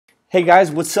Hey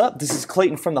guys, what's up? This is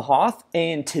Clayton from the HOTH,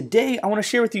 and today I want to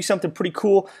share with you something pretty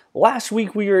cool. Last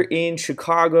week we were in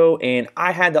Chicago, and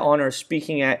I had the honor of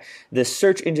speaking at the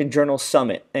Search Engine Journal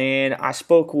Summit, and I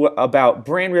spoke about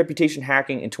brand reputation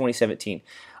hacking in 2017.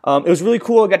 It was really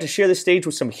cool. I got to share the stage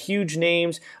with some huge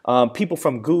names, people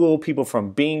from Google, people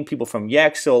from Bing, people from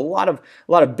Yext. So a lot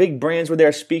of big brands were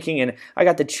there speaking, and I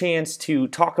got the chance to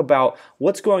talk about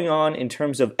what's going on in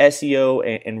terms of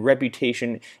SEO and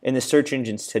reputation in the search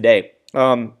engines today.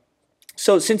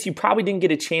 So since you probably didn't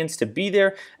get a chance to be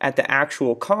there at the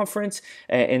actual conference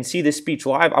and see this speech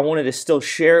live, I wanted to still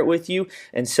share it with you.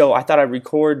 And so I thought I'd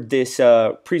record this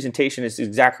presentation. It's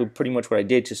exactly pretty much what I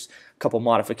did, just a couple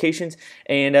modifications,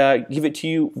 and give it to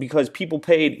you because people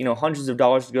paid hundreds of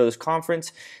dollars to go to this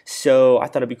conference. So I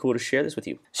thought it'd be cool to share this with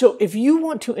you. So if you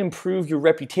want to improve your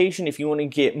reputation, if you want to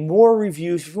get more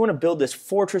reviews, if you want to build this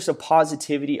fortress of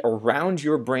positivity around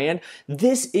your brand,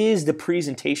 this is the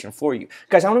presentation for you.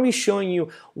 Guys, I'm going to be showing you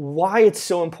why it's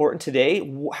so important today,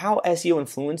 how SEO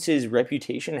influences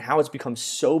reputation, and how it's become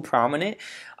so prominent.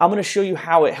 I'm going to show you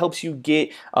how it helps you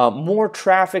get more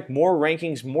traffic, more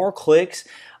rankings, more clicks.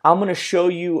 I'm going to show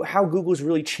you how Google is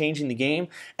really changing the game,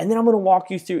 and then I'm going to walk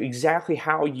you through exactly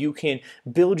how you can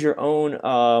build your own,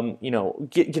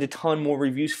 get a ton more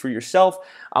reviews for yourself.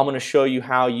 I'm going to show you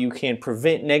how you can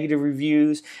prevent negative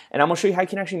reviews, and I'm going to show you how you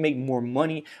can actually make more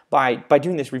money by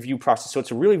doing this review process. So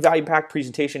it's a really value-packed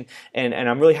presentation, and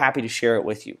I'm really happy to share it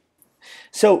with you.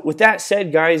 So with that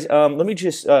said, guys, let me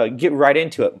just get right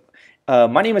into it.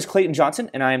 My name is Clayton Johnson,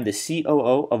 and I am the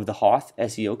COO of the HOTH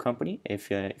SEO company, if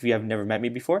you have never met me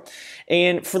before.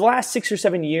 And for the last 6 or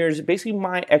 7 years, basically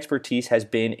my expertise has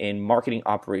been in marketing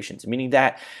operations, meaning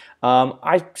that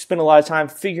I spend a lot of time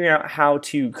figuring out how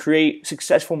to create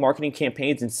successful marketing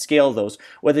campaigns and scale those,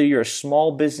 whether you're a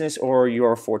small business or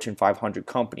you're a Fortune 500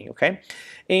 company, okay?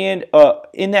 And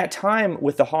in that time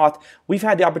with the HOTH, we've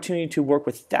had the opportunity to work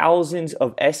with thousands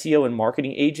of SEO and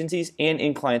marketing agencies and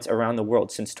end clients around the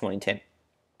world since 2010.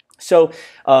 So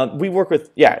we work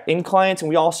with, end clients, and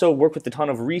we also work with a ton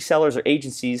of resellers or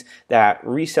agencies that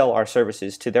resell our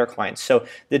services to their clients. So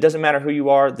it doesn't matter who you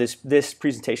are, this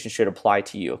presentation should apply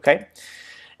to you, okay?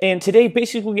 And today,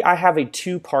 basically, I have a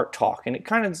two-part talk, and it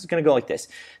kind of is going to go like this.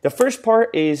 The first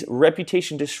part is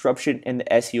reputation disruption and the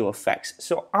SEO effects.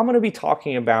 So I'm going to be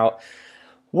talking about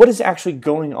what is actually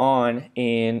going on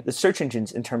in the search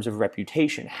engines in terms of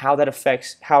reputation, how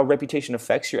reputation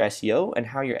affects your SEO and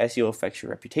how your SEO affects your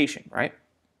reputation, right?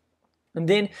 And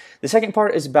then the second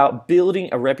part is about building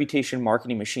a reputation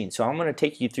marketing machine. So I'm going to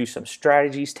take you through some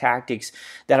strategies, tactics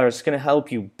that are just going to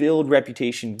help you build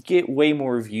reputation, get way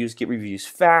more reviews, get reviews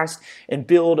fast, and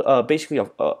build basically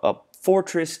a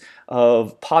fortress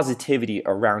of positivity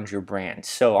around your brand.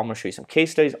 So I'm going to show you some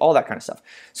case studies, all that kind of stuff.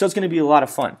 So it's going to be a lot of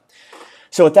fun.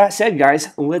 So with that said, guys,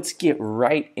 let's get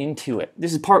right into it.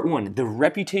 This is part one, the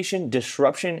reputation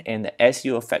disruption and the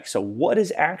SEO effect. So what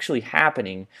is actually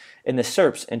happening in the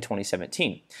SERPs in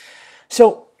 2017?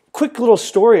 So quick little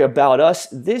story about us.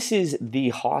 This is the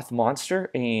HOTH monster,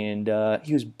 and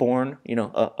he was born,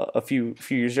 a few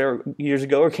years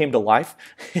ago, or came to life.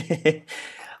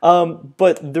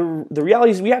 But the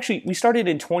reality is we started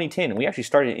in 2010, and we actually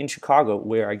started in Chicago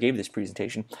where I gave this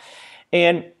presentation.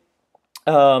 And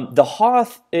the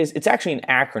HOTH it's actually an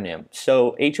acronym.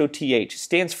 So HOTH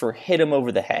stands for hit 'em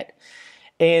over the head.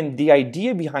 And the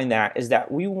idea behind that is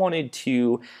that we wanted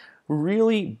to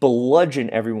really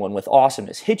bludgeon everyone with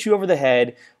awesomeness, hit you over the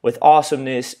head with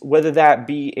awesomeness, whether that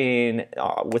be in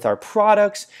with our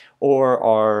products or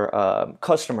our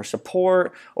customer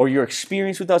support or your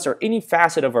experience with us or any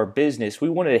facet of our business. We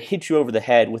wanted to hit you over the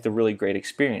head with a really great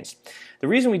experience. The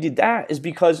reason we did that is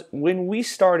because when we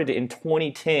started in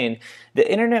 2010,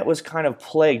 the internet was kind of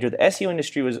plagued, or the SEO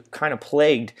industry was kind of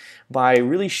plagued by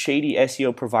really shady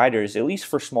SEO providers, at least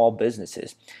for small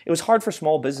businesses. It was hard for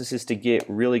small businesses to get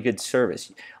really good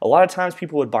service. A lot of times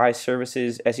people would buy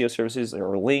services, SEO services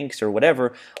or links or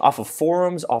whatever, off of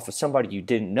forums, off of somebody you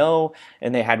didn't know,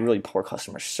 and they had really poor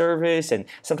customer service, and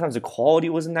sometimes the quality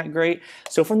wasn't that great.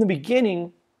 So from the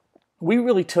beginning, we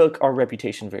really took our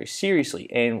reputation very seriously,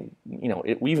 and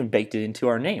we even baked it into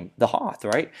our name, the HOTH,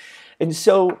 right? And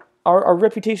so our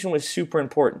reputation was super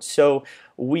important. So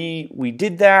we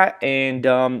did that,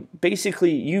 and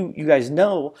basically, you guys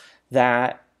know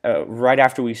that right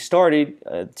after we started,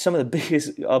 some of the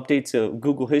biggest updates of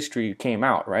Google history came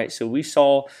out, right? So we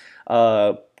saw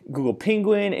Google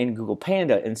Penguin and Google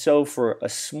Panda. And so for a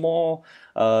small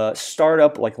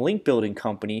startup like link building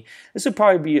company, this would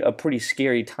probably be a pretty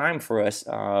scary time for us.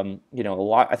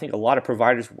 I think a lot of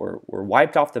providers were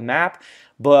wiped off the map,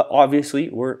 but obviously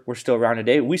we're still around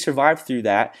today. We survived through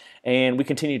that, and we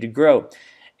continue to grow.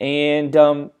 And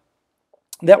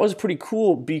that was pretty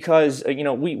cool because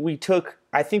we took.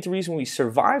 I think the reason we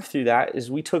survived through that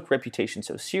is we took reputation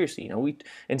so seriously. We,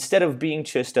 instead of being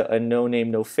just a no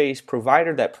name, no face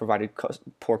provider that provided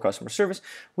poor customer service,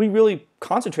 we really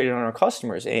concentrated on our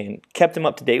customers and kept them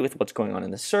up to date with what's going on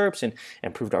in the SERPs and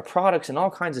improved our products and all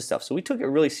kinds of stuff. So we took it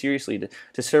really seriously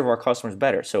to serve our customers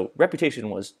better. So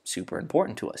reputation was super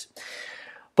important to us.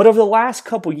 But over the last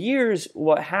couple years,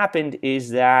 what happened is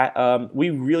that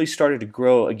we really started to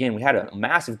grow again. We had a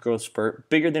massive growth spurt,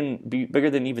 bigger than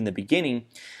even the beginning,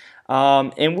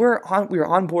 and we were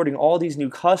onboarding all these new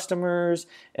customers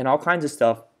and all kinds of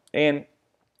stuff. And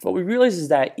what we realized is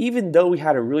that even though we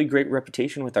had a really great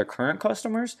reputation with our current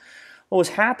customers, what was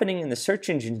happening in the search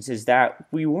engines is that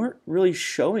we weren't really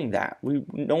showing that.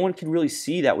 No one could really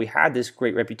see that we had this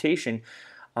great reputation.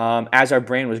 As our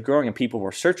brand was growing and people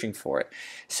were searching for it.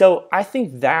 So I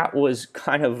think that was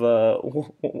kind of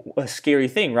a scary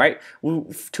thing, right?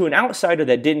 To an outsider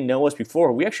that didn't know us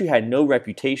before, we actually had no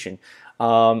reputation,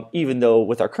 even though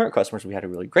with our current customers we had a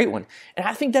really great one. And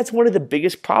I think that's one of the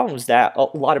biggest problems that a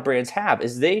lot of brands have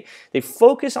is they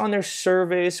focus on their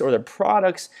service or their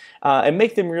products and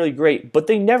make them really great, but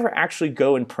they never actually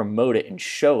go and promote it and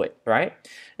show it, right?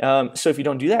 So if you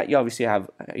don't do that, you obviously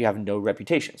have no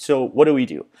reputation. So what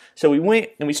do? So we went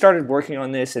and we started working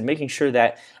on this and making sure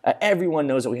that everyone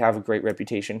knows that we have a great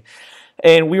reputation.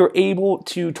 And we were able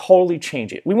to totally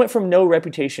change it. We went from no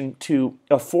reputation to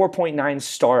a 4.9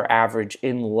 star average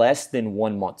in less than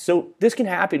 1 month. So this can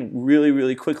happen really,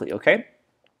 really quickly, okay?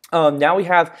 Now we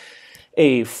have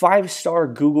a 5-star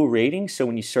Google rating. So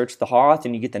when you search the HOTH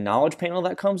and you get the knowledge panel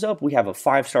that comes up, we have a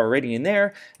 5-star rating in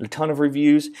there and a ton of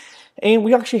reviews. And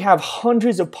we actually have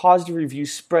hundreds of positive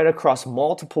reviews spread across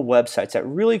multiple websites. That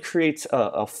really creates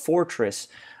a fortress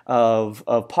of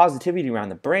positivity around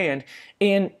the brand.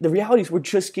 And the reality is we're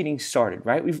just getting started,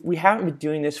 right? We haven't been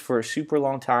doing this for a super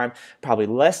long time, probably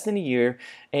less than a year.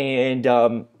 And,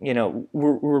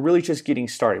 we're really just getting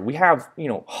started. We have,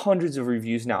 hundreds of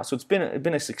reviews now. So it's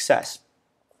been a success.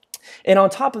 And on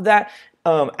top of that,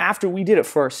 after we did it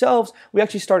for ourselves, we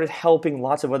actually started helping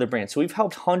lots of other brands. So we've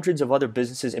helped hundreds of other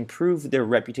businesses improve their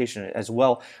reputation as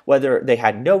well, whether they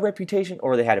had no reputation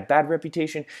or they had a bad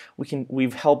reputation.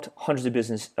 We've helped hundreds of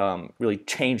businesses really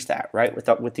change that, right?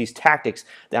 With these tactics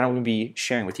that I'm going to be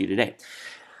sharing with you today.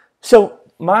 So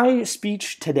my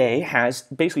speech today has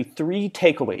basically 3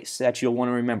 takeaways that you'll want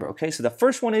to remember. Okay, so the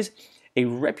first one is a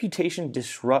reputation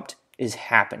disrupt is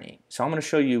happening. So I'm going to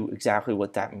show you exactly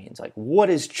what that means. Like, what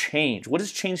has changed? What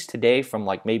has changed today from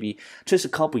like maybe just a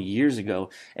couple years ago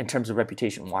in terms of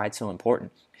reputation, why it's so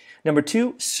important. Number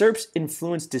 2, SERPs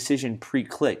influence decision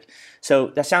pre-click. So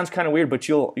that sounds kind of weird, but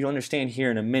you'll understand here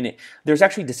in a minute. There's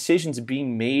actually decisions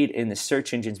being made in the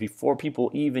search engines before people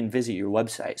even visit your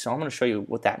website. So I'm going to show you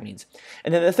what that means.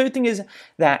 And then the third thing is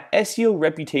that SEO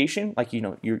reputation, like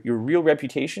your real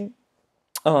reputation,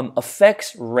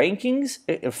 affects rankings,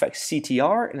 it affects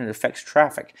CTR, and it affects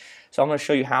traffic. So I'm going to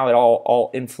show you how it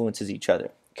all influences each other,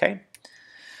 okay?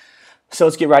 So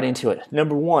let's get right into it.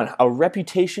 Number 1, a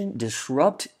reputation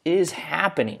disrupt is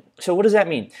happening. So what does that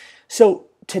mean? So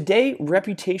today,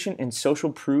 reputation and social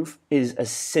proof is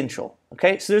essential,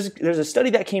 okay? So there's a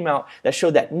study that came out that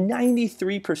showed that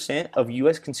 93% of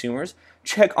U.S. consumers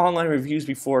check online reviews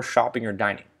before shopping or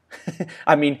dining.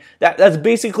 I mean, that's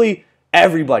basically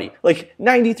everybody. Like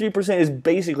 93% is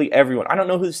basically everyone. I don't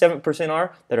know who the 7%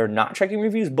 are that are not checking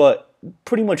reviews, but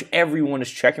pretty much everyone is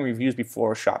checking reviews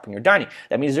before shopping or dining.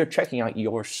 That means they're checking out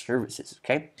your services,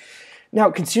 okay? Now,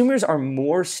 consumers are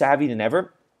more savvy than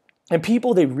ever, and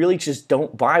people, they really just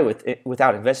don't buy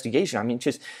without investigation. I mean,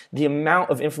 just the amount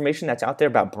of information that's out there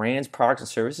about brands, products, and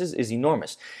services is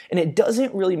enormous. And it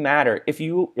doesn't really matter if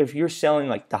you're selling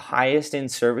like the highest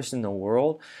end service in the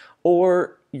world,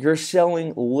 or you're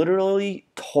selling literally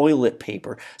toilet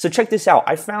paper. So check this out.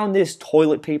 I found this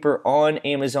toilet paper on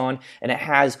Amazon and it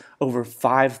has over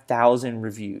 5,000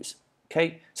 reviews.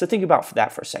 Okay? So think about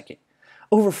that for a second.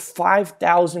 Over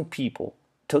 5,000 people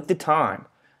took the time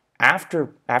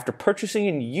after purchasing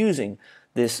and using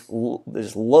this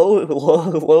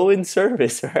low end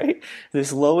service, right?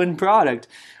 This low end product.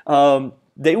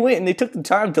 They went and they took the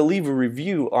time to leave a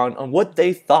review on what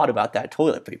they thought about that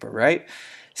toilet paper, right?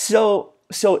 So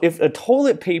if a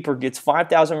toilet paper gets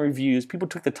 5,000 reviews, people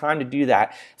took the time to do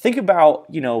that. Think about,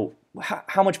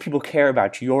 how much people care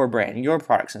about your brand, your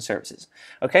products and services.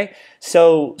 Okay,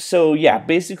 so yeah,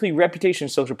 basically reputation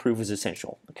and social proof is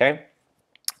essential. Okay.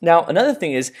 Now, another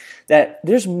thing is that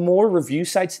there's more review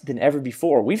sites than ever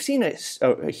before. We've seen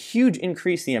a huge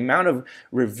increase in the amount of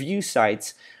review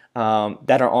sites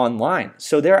that are online.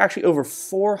 So there are actually over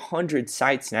 400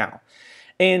 sites now.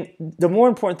 And the more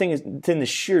important thing is than the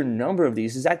sheer number of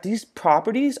these is that these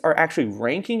properties are actually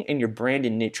ranking in your brand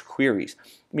and niche queries,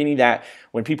 meaning that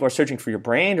when people are searching for your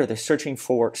brand or they're searching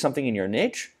for something in your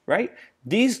niche, right?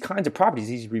 These kinds of properties,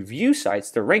 these review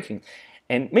sites, they're ranking.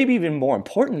 And maybe even more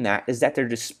important than that is that they're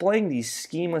displaying these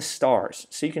schema stars.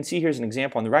 So you can see here's an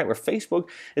example on the right where Facebook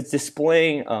is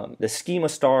displaying the schema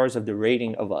stars of the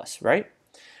rating of us, right?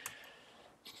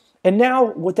 And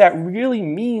now what that really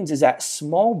means is that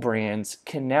small brands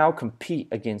can now compete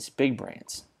against big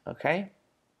brands, okay?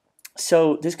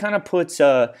 So this kind of puts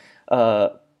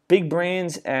big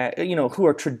brands who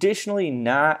are traditionally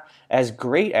not as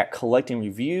great at collecting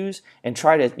reviews and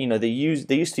try to, they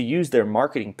used to use their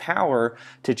marketing power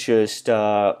to just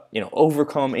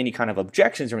overcome any kind of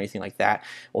objections or anything like that.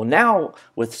 Well, now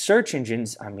with search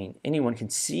engines, I mean, anyone can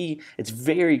see, it's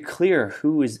very clear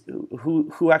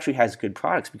who actually has good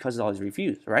products because of all these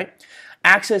reviews, right?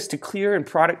 Access to clear and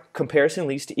product comparison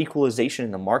leads to equalization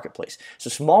in the marketplace. So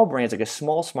small brands, like a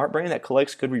small smart brand that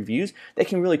collects good reviews, they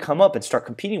can really come up and start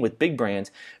competing with big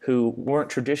brands who weren't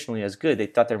traditionally as good. They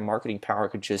thought their marketing power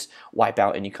could just wipe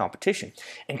out any competition.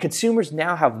 And consumers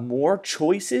now have more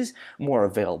choices, more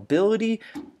availability,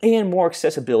 and more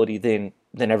accessibility than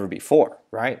ever before,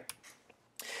 right?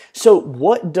 So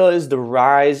what does the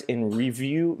rise in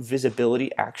review visibility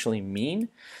actually mean?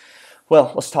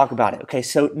 Well, let's talk about it. Okay,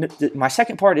 so my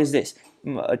second part is this.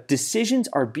 Decisions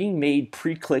are being made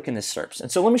pre-click in the SERPs. And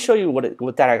so let me show you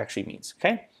what that actually means,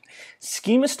 okay?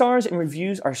 Schema stars and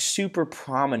reviews are super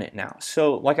prominent now.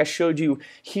 So like I showed you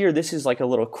here, this is like a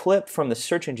little clip from the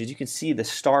search engines. You can see the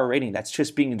star rating that's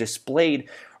just being displayed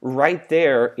right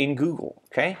there in Google,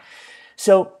 okay?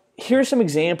 So here are some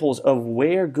examples of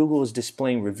where Google is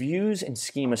displaying reviews and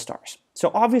schema stars. So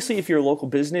obviously if you're a local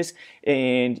business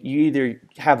and you either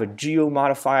have a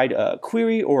geo-modified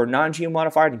query or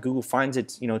non-geo-modified and Google finds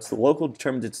it's the local,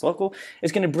 determines it's local,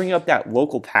 it's going to bring up that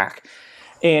local pack.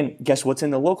 And guess what's in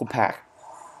the local pack?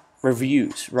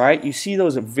 Reviews, right? You see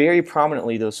those very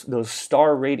prominently, those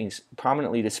star ratings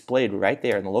prominently displayed right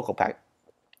there in the local pack.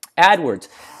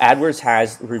 AdWords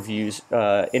has reviews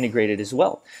integrated as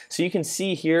well. So you can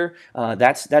see here,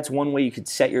 that's one way you could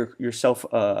set yourself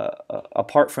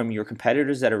apart from your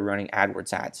competitors that are running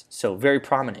AdWords ads. So very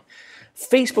prominent.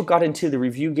 Facebook got into the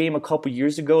review game a couple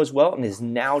years ago as well and is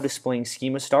now displaying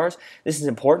schema stars. This is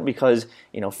important because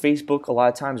Facebook a lot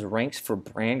of times ranks for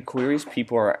brand queries.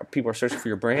 People are searching for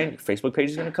your brand. Your Facebook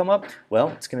page is going to come up. Well,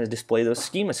 it's going to display those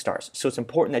schema stars. So it's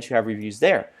important that you have reviews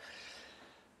there.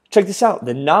 Check this out,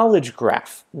 the knowledge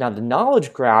graph. Now the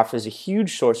knowledge graph is a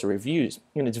huge source of reviews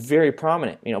and it's very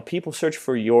prominent. People search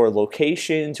for your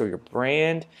locations or your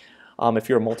brand. If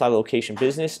you're a multi-location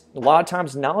business, a lot of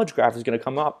times the knowledge graph is going to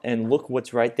come up and look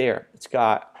what's right there. It's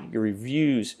got your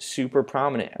reviews super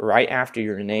prominent right after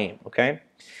your name, okay?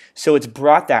 So it's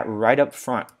brought that right up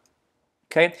front.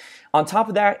 Okay. On top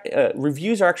of that,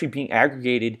 reviews are actually being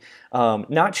aggregated,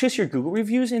 not just your Google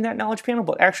reviews in that knowledge panel,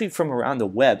 but actually from around the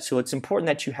web. So it's important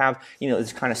that you have,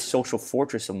 this kind of social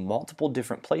fortress of multiple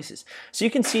different places. So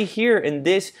you can see here in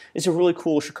this is a really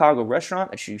cool Chicago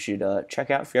restaurant that you should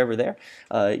check out if you're ever there,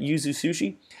 Yuzu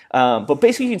Sushi. But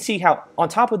basically you can see how on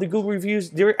top of the Google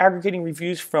reviews, they're aggregating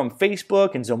reviews from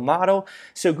Facebook and Zomato.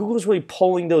 So Google's really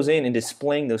pulling those in and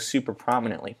displaying those super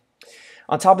prominently.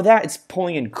 On top of that, it's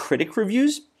pulling in critic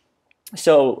reviews.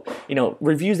 So,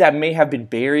 reviews that may have been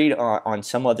buried on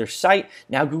some other site.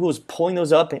 Now Google is pulling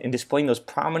those up and displaying those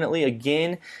prominently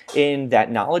again in that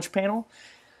knowledge panel.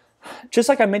 Just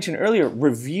like I mentioned earlier,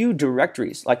 review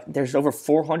directories, like there's over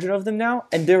 400 of them now,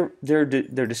 and they're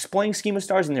displaying schema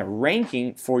stars and they're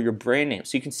ranking for your brand name.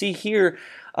 So you can see here,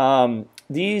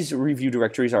 these review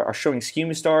directories are showing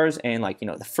schema stars, and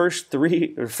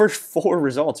the first four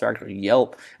results are actually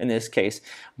Yelp in this case.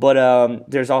 But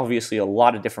there's obviously a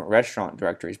lot of different restaurant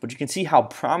directories. But you can see how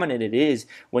prominent it is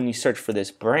when you search for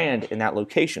this brand in that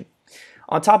location.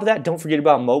 On top of that, don't forget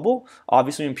about mobile.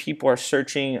 Obviously, when people are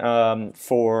searching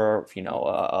for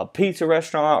a pizza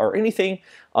restaurant or anything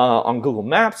on Google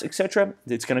Maps, etc.,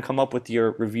 it's going to come up with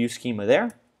your review schema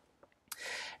there.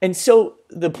 And so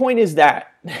the point is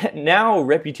that now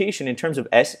reputation in terms of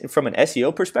from an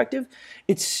SEO perspective,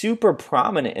 it's super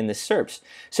prominent in the SERPs.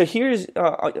 So here's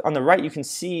on the right, you can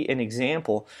see an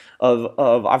example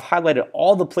of I've highlighted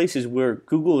all the places where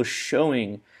Google is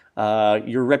showing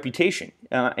your reputation.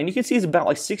 And you can see it's about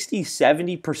like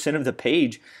 60-70% of the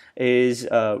page is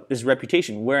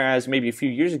reputation, whereas maybe a few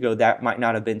years ago that might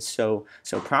not have been so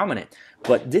prominent.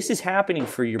 But this is happening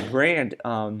for your brand,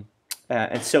 and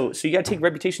so you got to take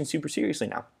reputation super seriously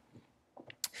now.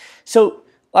 So,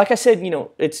 like I said,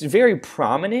 it's very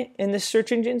prominent in the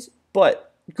search engines,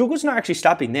 but Google's not actually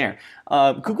stopping there.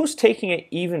 Google's taking it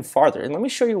even farther, and let me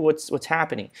show you what's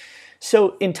happening.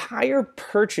 So entire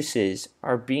purchases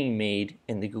are being made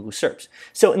in the Google search.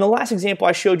 So in the last example,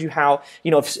 I showed you how,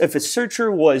 if a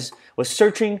searcher was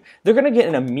searching, they're going to get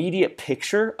an immediate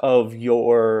picture of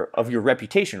your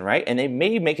reputation, right? And they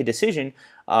may make a decision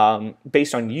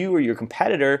based on you or your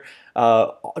competitor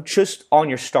just on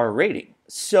your star rating.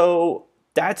 So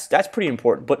that's pretty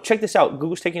important. But check this out.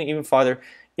 Google's taking it even farther.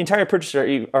 Entire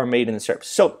purchases are made in the SERPs.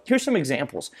 So here's some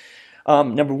examples.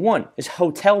 Number one is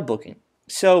hotel booking.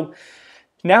 So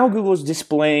now Google's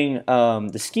displaying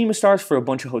the schema stars for a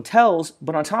bunch of hotels,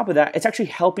 but on top of that, it's actually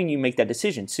helping you make that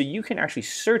decision. So you can actually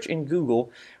search in Google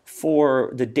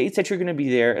for the dates that you're going to be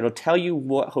there. It'll tell you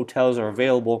what hotels are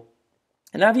available.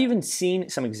 And I've even seen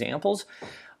some examples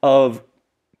of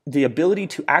the ability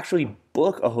to actually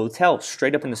book a hotel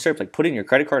straight up in the SERP, like put in your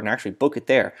credit card and actually book it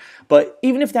there. But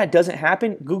even if that doesn't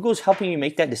happen, Google's helping you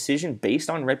make that decision based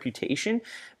on reputation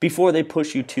before they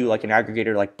push you to like an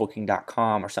aggregator like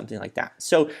booking.com or something like that.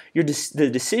 So the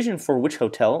decision for which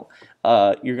hotel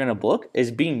you're going to book is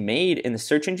being made in the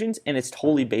search engines, and it's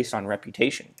totally based on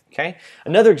reputation. Okay.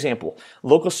 Another example,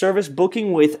 local service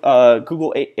booking with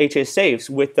Google HS Saves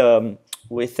with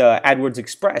AdWords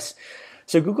Express.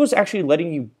 So Google's actually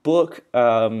letting you book,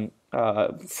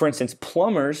 for instance,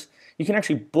 plumbers. You can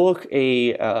actually book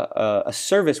a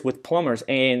service with plumbers,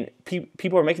 and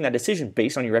people are making that decision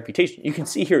based on your reputation. You can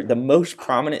see here the most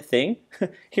prominent thing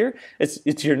here.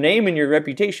 It's your name and your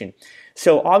reputation.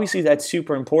 So obviously that's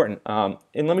super important.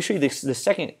 And let me show you the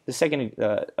second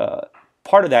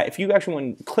part of that. If you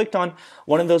actually clicked on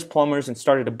one of those plumbers and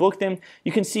started to book them,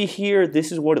 you can see here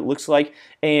this is what it looks like,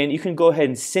 and you can go ahead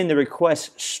and send the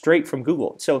request straight from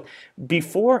Google. So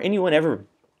before anyone ever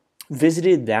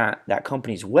visited that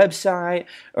company's website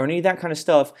or any of that kind of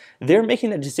stuff, they're making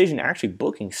that decision actually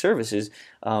booking services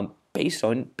based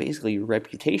on basically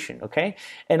reputation, okay?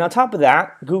 And on top of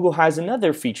that, Google has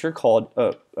another feature called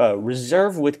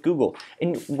Reserve with Google.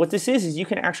 And what this is you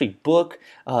can actually book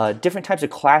different types of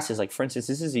classes. Like for instance,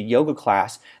 this is a yoga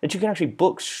class that you can actually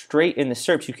book straight in the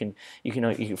SERPs. You can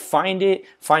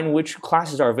find which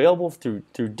classes are available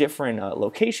through different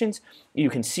locations. You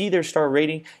can see their star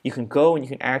rating. You can go and you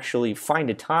can actually find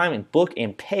a time and book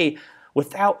and pay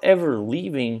without ever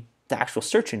leaving the actual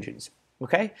search engines,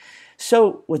 okay?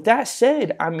 So with that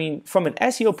said, I mean, from an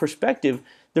SEO perspective,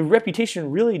 the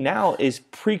reputation really now is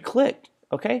pre-clicked,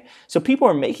 okay? So people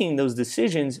are making those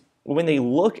decisions when they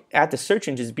look at the search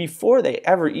engines before they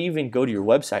ever even go to your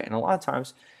website. And a lot of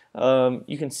times,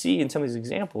 you can see in some of these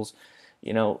examples,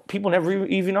 people never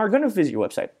even are going to visit your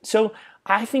website. So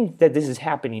I think that this is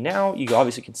happening now. You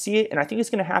obviously can see it, and I think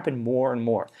it's going to happen more and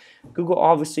more. Google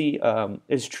obviously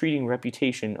is treating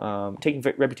reputation, taking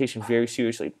reputation very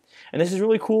seriously. And this is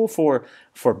really cool for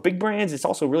big brands. It's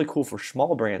also really cool for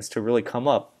small brands to really come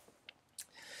up.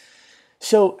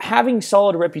 So having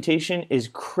solid reputation is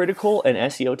critical in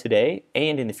SEO today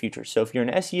and in the future. So if you're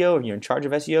an SEO or you're in charge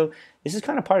of SEO, this is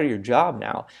kind of part of your job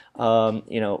now.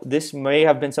 This may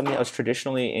have been something that was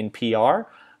traditionally in PR,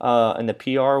 in the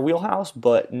PR wheelhouse,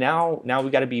 but now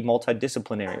we got to be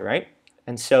multidisciplinary, right?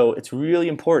 And so it's really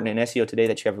important in SEO today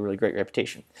that you have a really great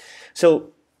reputation.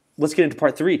 So let's get into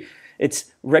part 3.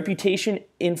 It's reputation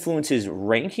influences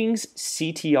rankings,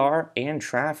 CTR, and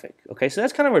traffic. Okay, so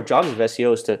that's kind of our job as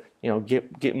SEO is to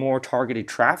get more targeted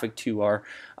traffic to our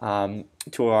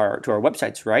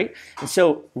websites, right? And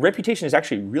so reputation is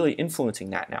actually really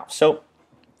influencing that now. So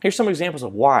here's some examples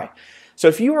of why. So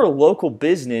if you are a local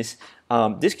business,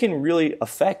 this can really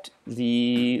affect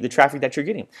the traffic that you're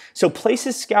getting. So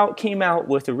Places Scout came out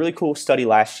with a really cool study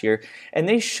last year, and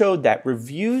they showed that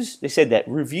they said that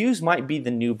reviews might be the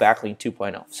new backlink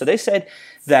 2.0. So they said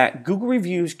that Google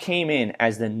reviews came in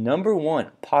as the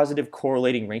 #1 positive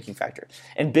correlating ranking factor.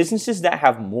 And businesses that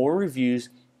have more reviews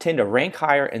tend to rank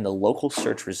higher in the local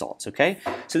search results, okay?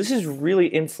 So this is really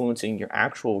influencing your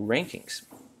actual rankings.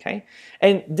 Okay,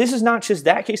 and this is not just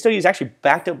that case study. It's actually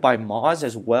backed up by Moz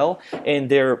as well in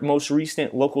their most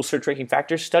recent local search ranking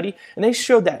factors study, and they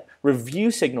showed that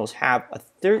review signals have a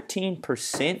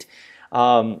 13%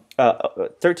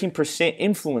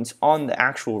 influence on the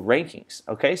actual rankings.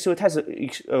 Okay, so it has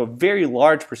a very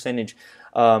large percentage,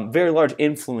 very large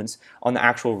influence on the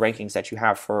actual rankings that you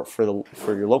have for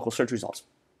your local search results.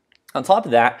 On top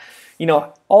of that,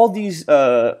 all these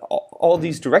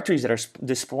directories that are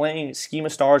displaying schema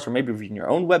stars or maybe reading your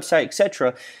own website,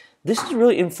 etc. This is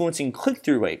really influencing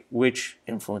click-through rate, which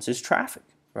influences traffic,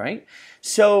 right?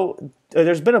 So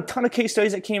there's been a ton of case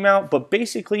studies that came out, but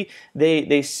basically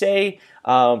they say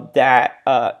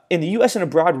that in the U.S. and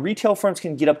abroad, retail firms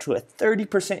can get up to a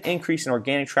 30% increase in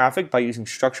organic traffic by using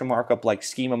structure markup like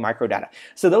schema microdata.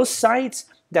 So those sites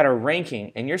that are ranking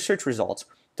in your search results,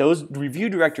 those review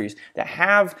directories that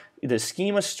have the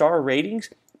schema star ratings,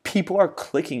 people are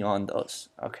clicking on those,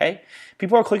 okay?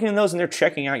 People are clicking on those and they're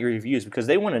checking out your reviews because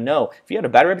they want to know if you had a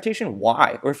bad reputation,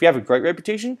 why? Or if you have a great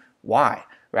reputation, why,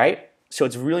 right? So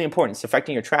it's really important. It's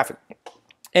affecting your traffic.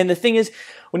 And the thing is,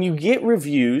 when you get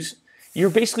reviews, you're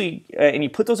basically, and you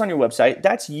put those on your website,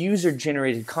 that's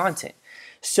user-generated content.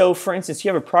 So for instance, you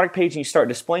have a product page and you start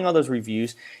displaying all those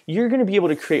reviews, you're going to be able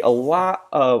to create a lot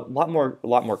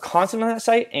more content on that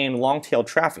site and long tail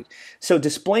traffic. So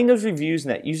displaying those reviews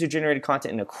and that user-generated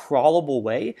content in a crawlable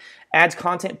way adds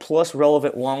content plus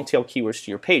relevant long tail keywords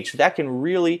to your page. So that can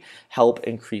really help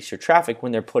increase your traffic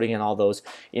when they're putting in all those,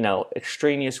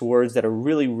 extraneous words that are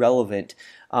really relevant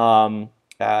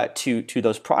to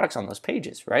those products on those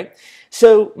pages, right?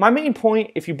 So my main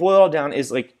point, if you boil it all down,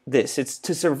 is like this. It's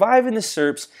to survive in the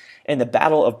SERPs and the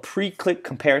battle of pre-click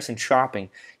comparison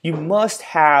shopping, you must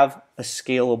have a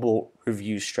scalable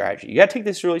review strategy. You got to take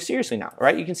this really seriously now,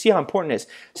 right? You can see how important it is.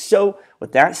 So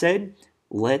with that said,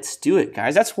 let's do it,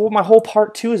 guys. That's what my whole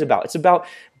part 2 is about. It's about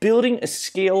building a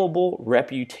scalable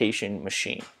reputation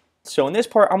machine. So in this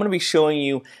part, I'm going to be showing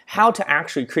you how to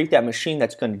actually create that machine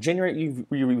that's going to generate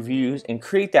your reviews and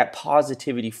create that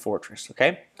positivity fortress,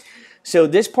 okay? So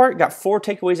this part got 4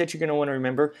 takeaways that you're going to want to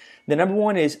remember. The number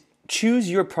 1 is choose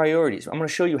your priorities. I'm going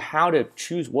to show you how to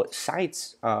choose what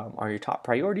sites are your top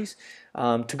priorities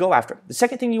to go after. The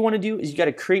second thing you want to do is you got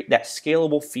to create that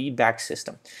scalable feedback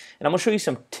system. And I'm going to show you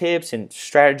some tips and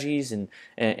strategies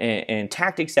and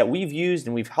tactics that we've used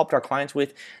and we've helped our clients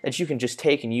with that you can just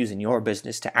take and use in your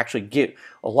business to actually get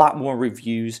a lot more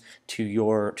reviews to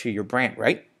your brand,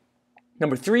 right?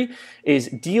 Number 3 is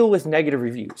deal with negative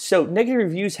reviews. So negative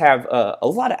reviews have a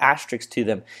lot of asterisks to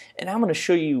them, and I'm going to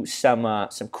show you some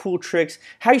cool tricks,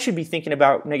 how you should be thinking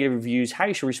about negative reviews, how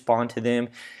you should respond to them,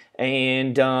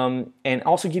 and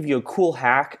also give you a cool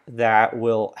hack that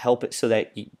will help it so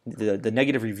that the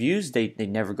negative reviews, they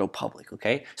never go public,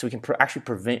 okay? So we can actually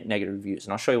prevent negative reviews,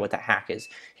 and I'll show you what that hack is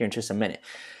here in just a minute.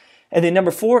 And then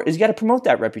number 4 is you got to promote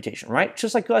that reputation, right?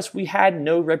 Just like us, we had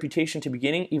no reputation to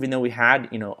beginning, even though we had,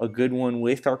 a good one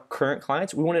with our current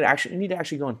clients. We need to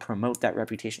actually go and promote that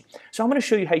reputation. So I'm going to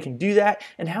show you how you can do that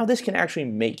and how this can actually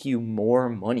make you more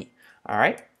money. All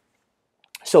right.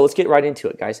 So let's get right into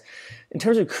it, guys. In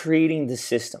terms of creating the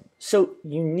system, so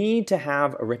you need to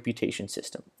have a reputation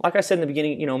system. Like I said in the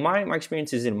beginning, my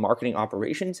experience is in marketing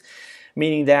operations,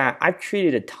 meaning that I've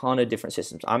created a ton of different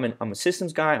systems. I'm a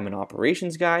systems guy, I'm an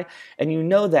operations guy, and you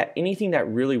know that anything that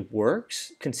really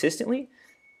works consistently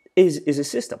is a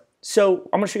system. So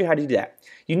I'm going to show you how to do that.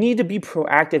 You need to be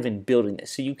proactive in building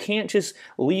this. So you can't just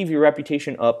leave your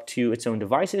reputation up to its own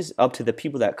devices, up to the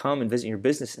people that come and visit your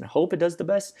business and hope it does the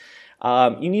best.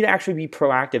 You need to actually be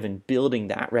proactive in building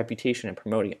that reputation and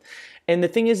promoting it. And the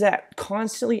thing is that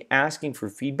constantly asking for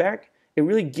feedback, it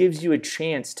really gives you a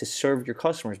chance to serve your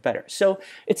customers better. So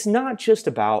it's not just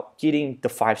about getting the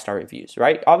 5-star reviews,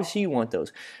 right? Obviously you want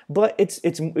those, but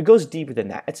it goes deeper than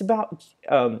that. It's about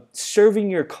serving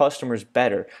your customers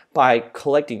better by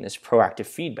collecting this proactive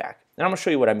feedback. And I'm gonna show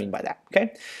you what I mean by that,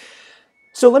 okay?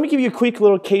 So let me give you a quick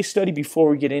little case study before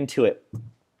we get into it.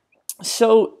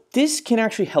 So this can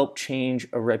actually help change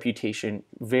a reputation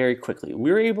very quickly.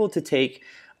 We were able to take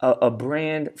a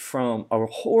brand from a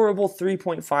horrible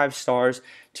 3.5 stars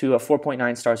to a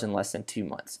 4.9 stars in less than 2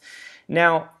 months.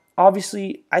 Now,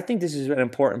 obviously, I think this is an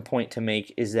important point to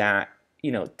make is that,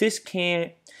 this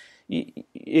can't,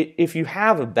 if you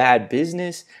have a bad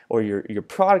business or your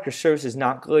product or service is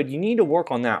not good, you need to work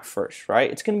on that first,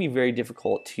 right? It's going to be very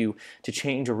difficult to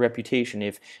change a reputation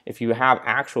if you have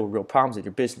actual real problems with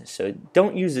your business. So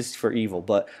don't use this for evil,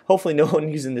 but hopefully no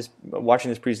one watching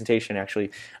this presentation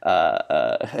actually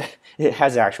it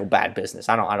has actual bad business.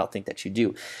 I don't think that you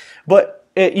do, but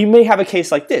you may have a case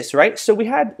like this, right? So we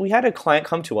had a client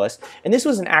come to us, and this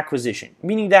was an acquisition,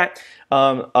 meaning that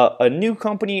a new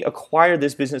company acquired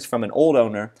this business from an old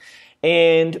owner.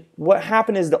 And what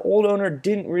happened is the old owner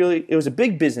it was a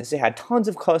big business. They had tons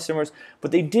of customers,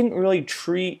 but they didn't really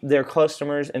treat their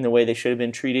customers in the way they should have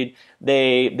been treated.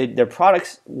 Their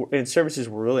products and services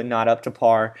were really not up to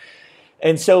par.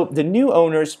 And so the new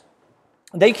owners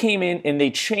they came in and they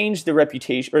changed the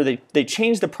reputation, or they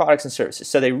changed the products and services.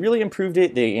 So they really improved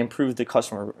it. They improved the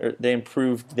customer, they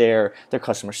improved their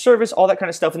customer service, all that kind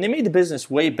of stuff, and they made the business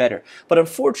way better. But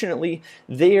unfortunately,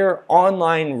 their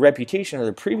online reputation, or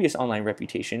their previous online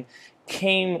reputation,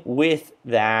 came with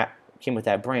that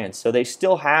brand. So they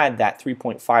still had that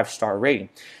 3.5 star rating.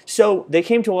 So they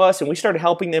came to us and we started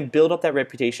helping them build up that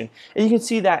reputation. And you can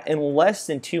see that in less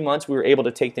than 2 months, we were able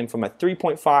to take them from a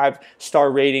 3.5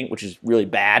 star rating, which is really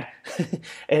bad,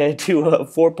 and to a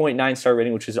 4.9 star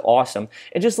rating, which is awesome,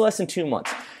 in just less than 2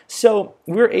 months. So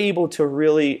we're able to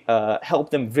really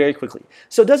help them very quickly.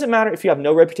 So it doesn't matter if you have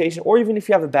no reputation or even if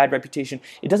you have a bad reputation.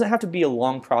 It doesn't have to be a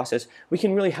long process. We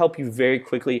can really help you very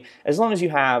quickly as long as you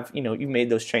have, you've made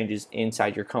those changes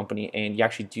inside your company and you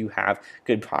actually do have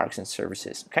good products and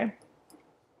services, okay?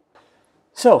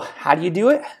 So how do you do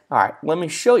it? All right, let me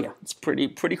show you. It's pretty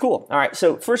cool. All right,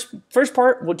 so first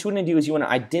part, what you want to do is you want to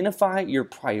identify your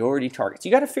priority targets.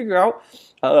 You got to figure out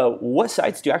what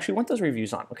sites do you actually want those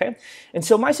reviews on, okay? And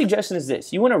so my suggestion is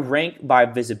this. You want to rank by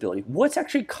visibility. What's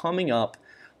actually coming up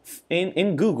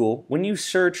in Google when you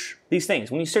search these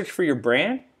things? When you search for your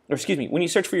brand, or excuse me, when you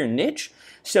search for your niche.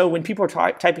 So when people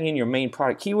are typing in your main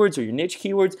product keywords or your niche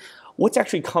keywords, what's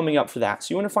actually coming up for that?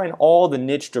 So you want to find all the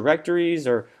niche directories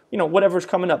or whatever's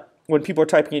coming up when people are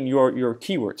typing in your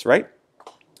keywords, right?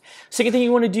 Second thing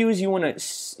you want to do is you want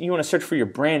to search for your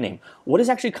brand name. What is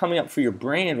actually coming up for your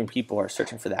brand when people are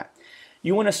searching for that?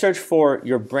 You want to search for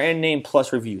your brand name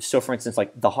plus reviews. So for instance,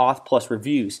 like the HOTH plus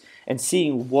reviews, and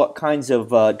seeing what kinds of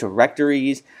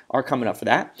directories are coming up for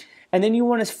that. And then you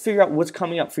want to figure out what's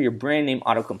coming up for your brand name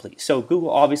autocomplete. So Google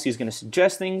obviously is going to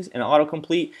suggest things in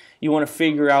autocomplete. You want to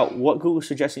figure out what Google's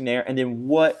suggesting there, and then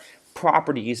what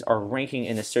properties are ranking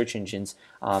in the search engines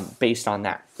based on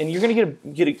that. And you're going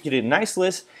to get a nice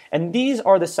list. And these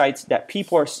are the sites that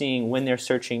people are seeing when they're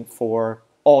searching for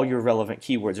all your relevant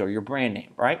keywords or your brand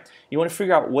name, right? You want to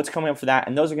figure out what's coming up for that,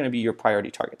 and those are going to be your priority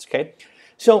targets, okay?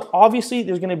 So obviously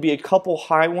there's going to be a couple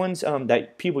high ones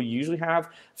that people usually have.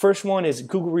 First one is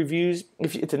Google reviews.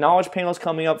 If the knowledge panel is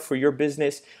coming up for your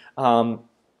business,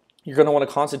 you're going to want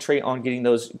to concentrate on getting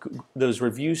those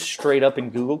reviews straight up in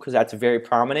Google because that's very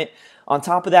prominent. On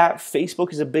top of that,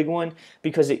 Facebook is a big one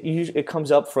because it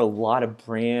comes up for a lot of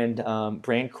brand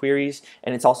queries,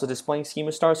 and it's also displaying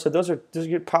schema stars. So those are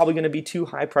probably going to be 2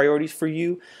 high priorities for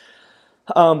you.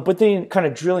 But then kind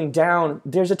of drilling down,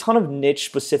 there's a ton of niche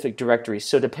specific directories.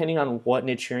 So depending on what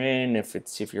niche you're in,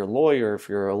 if you're a lawyer, if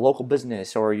you're a local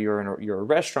business, or you're a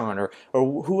restaurant,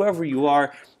 or whoever you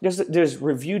are, there's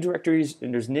review directories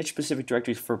and there's niche specific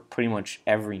directories for pretty much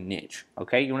every niche.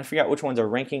 Okay, you want to figure out which ones are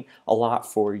ranking a lot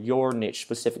for your niche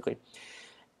specifically.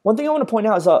 One thing I want to point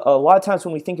out is a lot of times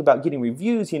when we think about getting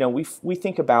reviews, we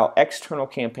think about external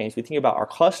campaigns, we think about our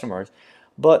customers,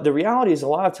 but the reality is a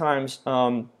lot of times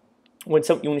when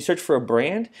you search for a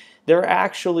brand, there are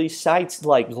actually sites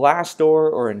like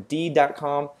Glassdoor or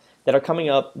Indeed.com that are coming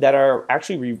up that are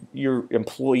actually your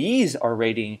employees are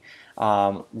rating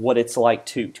what it's like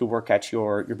to work at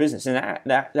your business, and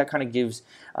that kind of gives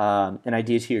an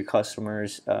idea to your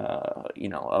customers,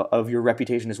 of your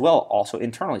reputation as well, also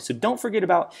internally. So don't forget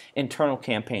about internal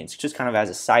campaigns, just kind of as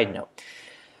a side note.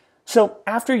 So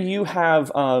after you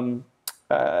have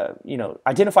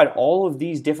identified all of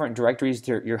these different directories,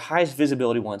 your highest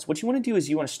visibility ones, what you want to do is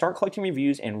you want to start collecting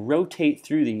reviews and rotate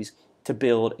through these to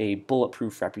build a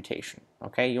bulletproof reputation.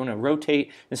 Okay, you want to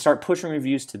rotate and start pushing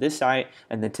reviews to this site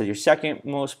and then to your second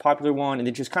most popular one, and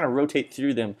then just kind of rotate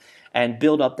through them and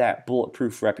build up that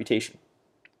bulletproof reputation.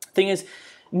 Thing is,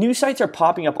 new sites are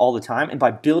popping up all the time, and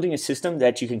by building a system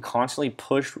that you can constantly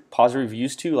push positive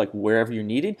reviews to, like wherever you're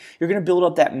needed, you're going to build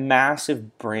up that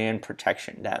massive brand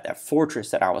protection, that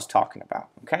fortress that I was talking about,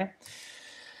 okay?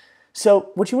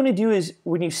 So what you want to do is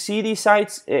when you see these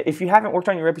sites, if you haven't worked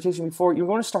on your reputation before, you're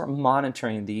going to start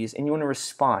monitoring these and you want to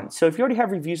respond. So if you already have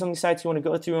reviews on these sites, you want to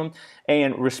go through them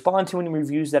and respond to any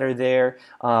reviews that are there.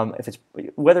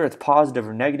 Whether it's positive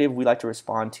or negative, we like to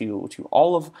respond to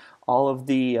all of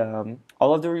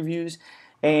the reviews,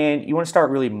 and you want to start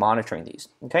really monitoring these.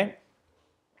 Okay.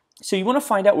 So you want to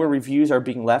find out where reviews are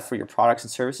being left for your products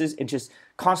and services, and just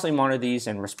constantly monitor these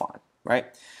and respond. Right.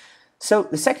 So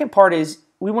the second part is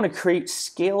we want to create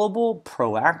scalable,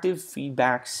 proactive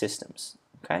feedback systems,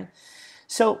 okay?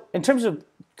 So in terms of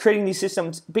creating these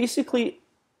systems, basically,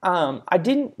 I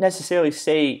didn't necessarily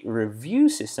say review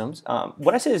systems.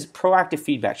 What I said is proactive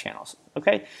feedback channels,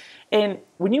 okay? And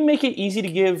when you make it easy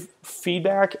to give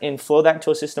feedback and flow that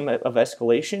into a system of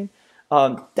escalation,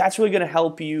 that's really going to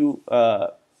help you,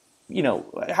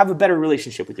 have a better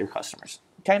relationship with your customers,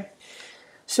 okay?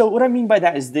 So what I mean by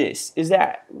that is this, is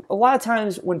that a lot of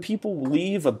times when people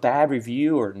leave a bad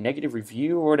review or negative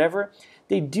review or whatever,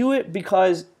 they do it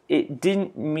because it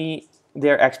didn't meet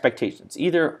their expectations.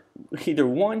 Either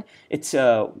one, it's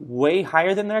way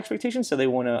higher than their expectations, so they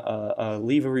want to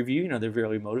leave a review. They're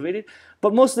really motivated.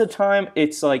 But most of the time,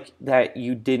 it's like that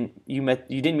you didn't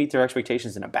meet their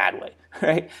expectations in a bad way,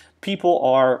 right?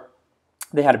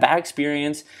 They had a bad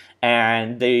experience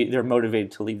and they're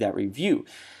motivated to leave that review.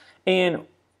 And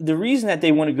the reason that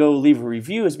they want to go leave a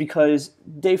review is because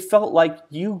they felt like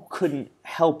you couldn't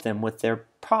help them with their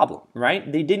problem,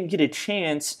 right? They didn't get a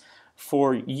chance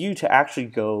for you to actually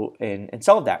go and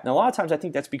solve that. And a lot of times I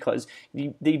think that's because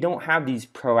they don't have these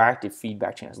proactive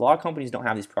feedback channels. A lot of companies don't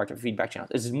have these proactive feedback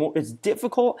channels. It's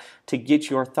difficult to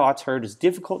get your thoughts heard. It's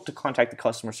difficult to contact the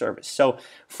customer service. So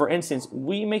for instance,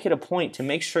 we make it a point to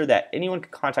make sure that anyone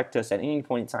can contact us at any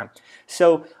point in time.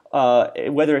 So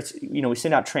whether it's, we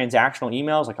send out transactional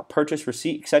emails like a purchase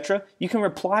receipt, etc., you can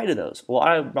reply to those. A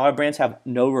lot of brands have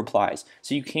no replies,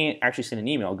 so you can't actually send an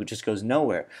email. It just goes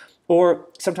nowhere. Or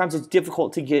sometimes it's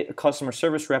difficult to get a customer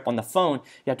service rep on the phone.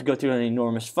 You have to go through an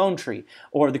enormous phone tree.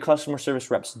 Or the customer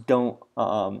service reps don't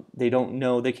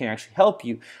know they can actually help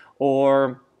you.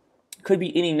 Or it could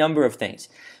be any number of things.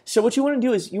 So what you want to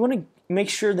do is you want to make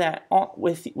sure that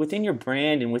within your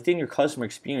brand and within your customer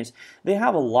experience, they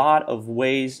have a lot of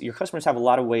ways, your customers have a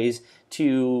lot of ways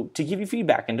to give you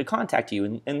feedback and to contact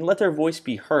you and let their voice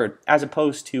be heard, as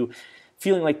opposed to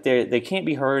feeling like they can't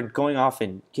be heard, going off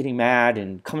and getting mad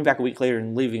and coming back a week later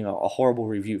and leaving a horrible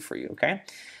review for you, okay?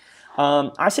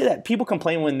 I say that people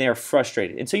complain when they're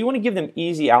frustrated, and so you want to give them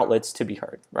easy outlets to be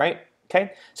heard, right?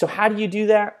 Okay, so how do you do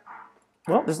that?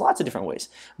 Well, there's lots of different ways,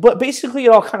 but basically it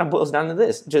all kind of boils down to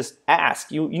this. Just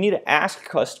ask. You need to ask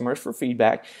customers for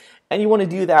feedback, and you want to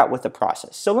do that with the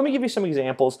process. So let me give you some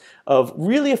examples of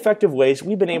really effective ways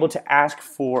we've been able to ask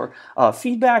for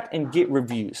feedback and get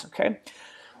reviews, okay?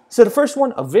 So the first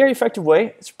one, a very effective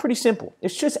way, it's pretty simple.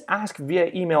 It's just ask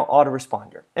via email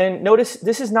autoresponder. And notice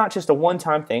this is not just a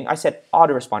one-time thing. I said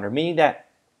autoresponder, meaning that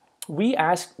we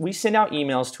send out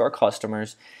emails to our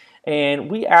customers and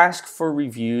we ask for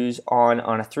reviews on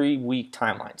a 3-week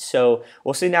timeline. So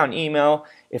we'll send out an email.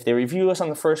 If they review us on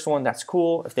the first one, that's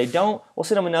cool. If they don't, we'll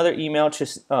send them another email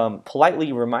just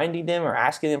politely reminding them or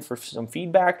asking them for some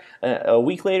feedback a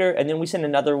week later, and then we send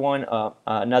another one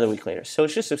another week later. So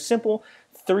it's just a simple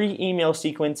 3 email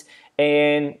sequence,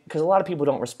 and because a lot of people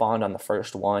don't respond on the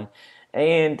first one,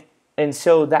 and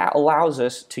so that allows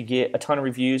us to get a ton of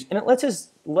reviews, and it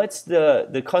lets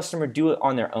the customer do it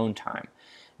on their own time,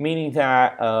 meaning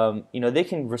that they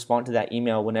can respond to that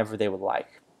email whenever they would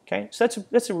like. Okay, so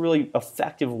that's a really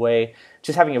effective way.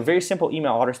 Just having a very simple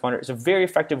email autoresponder is a very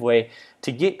effective way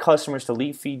to get customers to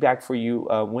leave feedback for you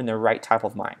when they're right top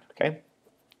of mind. Okay.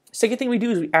 Second thing we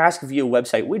do is we ask via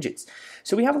website widgets.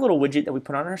 So we have a little widget that we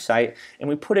put on our site, and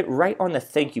we put it right on the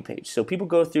thank you page. So people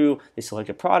go through, they select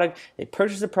a product, they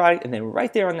purchase the product, and then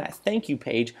right there on that thank you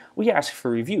page, we ask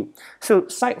for review. So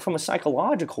from a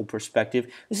psychological perspective,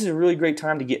 this is a really great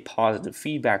time to get positive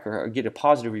feedback or get a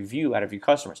positive review out of your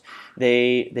customers.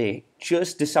 They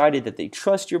just decided that they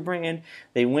trust your brand,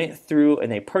 they went through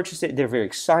and they purchased it, they're very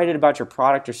excited about your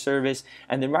product or service,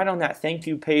 and then right on that thank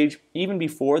you page, even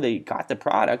before they got the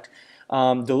product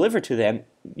delivered to them,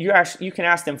 you can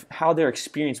ask them how their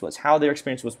experience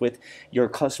was with your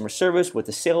customer service, with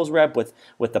the sales rep, with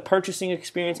the purchasing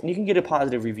experience, and you can get a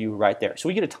positive review right there. So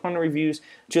we get a ton of reviews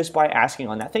just by asking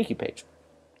on that thank you page.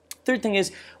 Third thing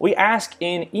is we ask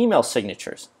in email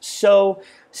signatures. So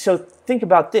think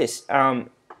about this.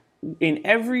 In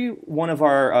every one of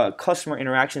our customer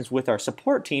interactions with our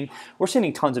support team, we're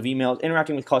sending tons of emails,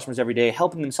 interacting with customers every day,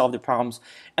 helping them solve their problems.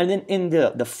 And then in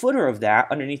the footer of that,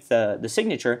 underneath the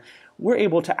signature, we're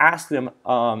able to ask them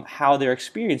how their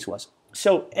experience was.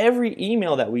 So every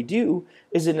email that we do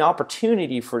is an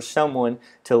opportunity for someone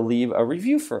to leave a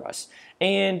review for us.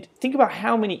 And think about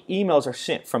how many emails are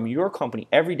sent from your company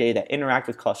every day that interact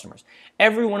with customers.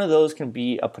 Every one of those can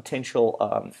be a potential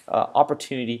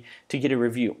opportunity to get a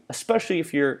review, especially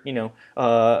if you're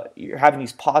having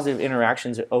these positive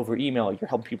interactions over email. You're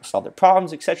helping people solve their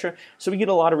problems, etc. So we get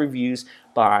a lot of reviews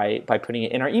by putting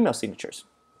it in our email signatures.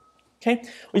 Okay,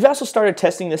 we've also started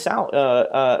testing this out,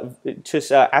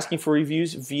 just asking for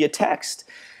reviews via text.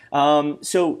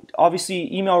 So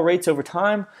obviously, email rates over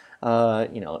time,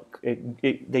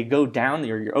 they go down.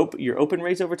 Your open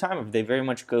rates over time, they very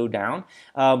much go down.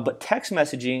 But text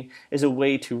messaging is a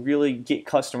way to really get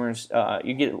customers.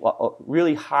 You get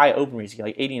really high open rates. You get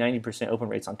like 80-90% open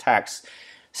rates on text.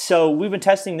 So we've been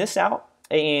testing this out.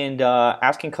 and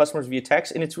asking customers via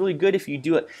text, and it's really good if you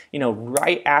do it,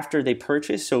 right after they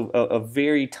purchase. So a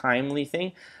very timely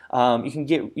thing.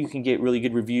 You can get really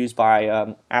good reviews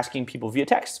by asking people via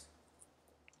text.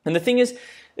 And the thing is,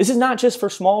 this is not just for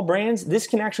small brands. This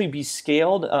can actually be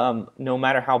scaled no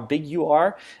matter how big you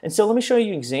are. And so let me show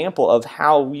you an example of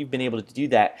how we've been able to do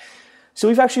that. So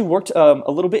we've actually worked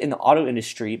a little bit in the auto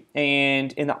industry,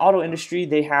 and in the auto industry,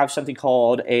 they have something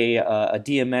called a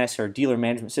DMS, or dealer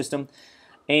management system,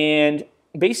 and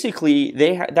basically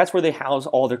that's where they house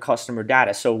all their customer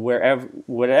data. So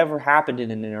whatever happened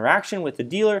in an interaction with the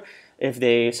dealer,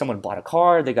 if someone bought a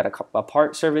car, they got a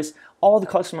part service, all the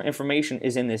customer information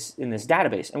is in this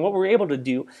database. And what we're able to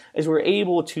do is we're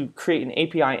able to create an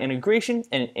API integration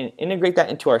and integrate that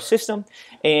into our system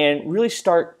and really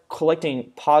start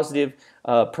collecting positive,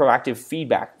 proactive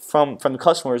feedback from the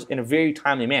customers in a very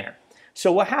timely manner.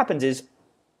 So what happens is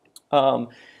they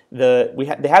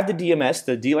have the DMS.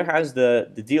 The dealer has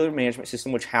the dealer management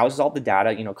system, which houses all the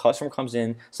data. Customer comes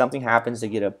in, something happens,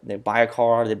 they buy a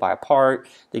car, they buy a part,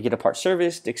 they get a part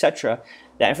serviced, etc.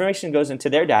 That information goes into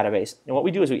their database, and what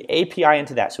we do is we API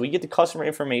into that. So we get the customer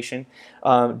information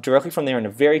directly from there in a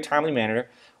very timely manner.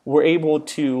 We're able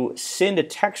to send a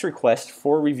text request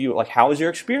for review, like how was your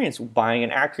experience buying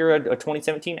an Acura, a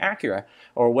 2017 Acura,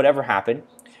 or whatever happened.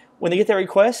 When they get their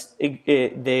request,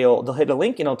 they'll hit a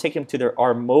link and it'll take them to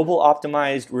our mobile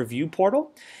optimized review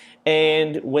portal.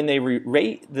 And when they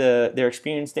rate their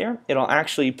experience there, it'll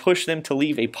actually push them to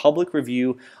leave a public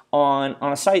review on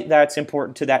a site that's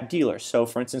important to that dealer. So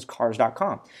for instance,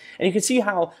 cars.com. And you can see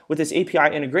how with this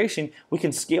API integration, we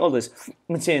can scale this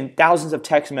and send thousands of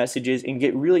text messages and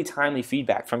get really timely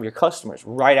feedback from your customers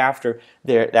right after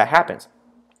that happens.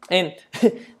 And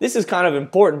this is kind of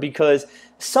important because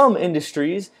some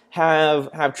industries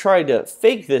have tried to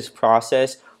fake this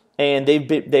process, and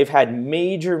they've had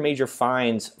major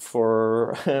fines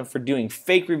for for doing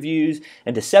fake reviews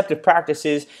and deceptive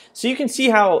practices. So you can see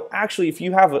how actually if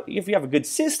you have a good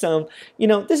system,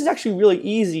 this is actually really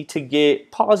easy to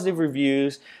get positive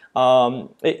reviews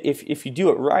if you do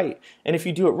it right. And if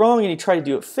you do it wrong and you try to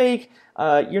do it fake,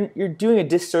 you're doing a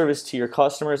disservice to your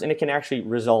customers, and it can actually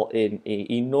result in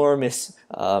enormous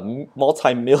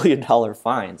multi-million-dollar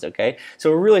fines. Okay, so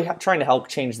we're really trying to help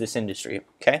change this industry.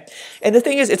 Okay, and the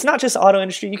thing is, it's not just auto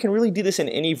industry. You can really do this in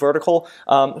any vertical,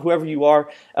 whoever you are,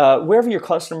 wherever your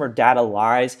customer data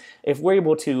lies. If we're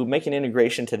able to make an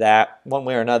integration to that one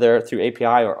way or another through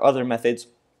API or other methods,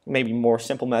 maybe more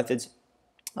simple methods.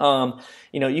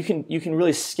 You can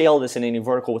really scale this in any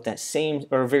vertical with that same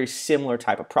or very similar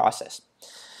type of process.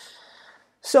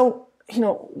 So, I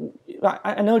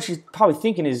know what you're probably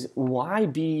thinking is, why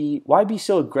be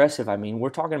so aggressive? I mean,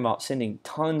 we're talking about sending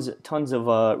tons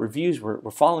of reviews. We're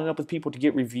following up with people to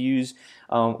get reviews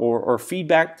or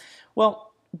feedback. Well,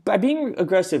 by being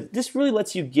aggressive, this really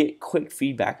lets you get quick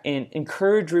feedback and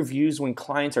encourage reviews when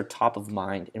clients are top of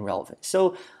mind and relevant.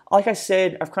 So, like I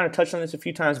said, I've kind of touched on this a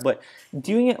few times, but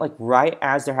doing it like right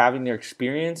as they're having their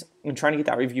experience and trying to get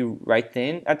that review right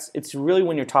then, it's really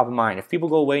when you're top of mind. If people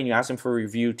go away and you ask them for a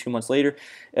review 2 months later,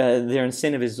 their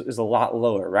incentive is a lot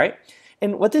lower, right?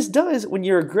 And what this does, when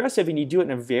you're aggressive and you do it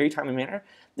in a very timely manner,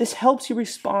 this helps you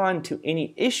respond to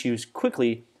any issues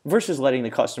quickly versus letting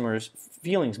the customer's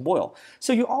feelings boil.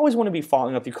 So you always want to be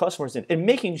following up with your customers and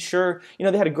making sure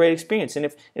they had a great experience. And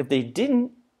if they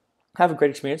didn't have a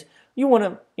great experience, you want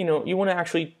to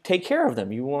actually take care of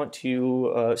them. You want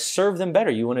to serve them better.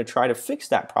 You want to try to fix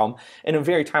that problem in a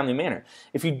very timely manner.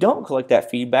 If you don't collect that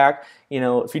feedback,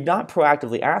 if you're not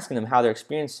proactively asking them how their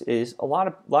experience is, a lot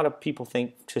of people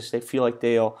they feel like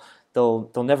they'll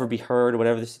never be heard or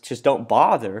whatever. They just don't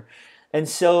bother. And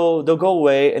so they'll go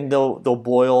away and they'll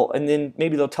boil, and then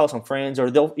maybe they'll tell some friends, or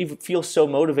they'll even feel so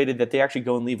motivated that they actually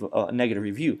go and leave a negative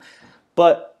review.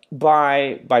 But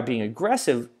by being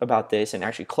aggressive about this and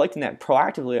actually collecting that,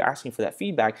 proactively asking for that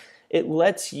feedback, it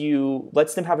lets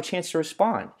them have a chance to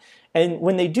respond. And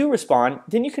when they do respond,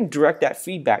 then you can direct that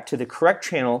feedback to the correct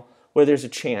channel where there's a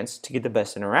chance to get the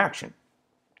best interaction.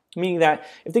 Meaning that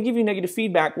if they give you negative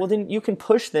feedback, well, then you can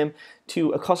push them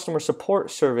to a customer support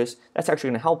service that's actually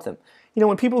going to help them.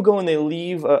 When people go and they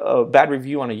leave a bad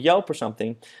review on a Yelp or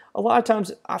something, a lot of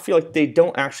times I feel like they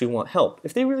don't actually want help.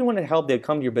 If they really wanted help, they'd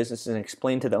come to your business and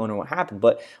explain to the owner what happened.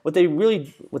 But what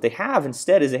they have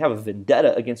instead is they have a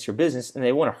vendetta against your business, and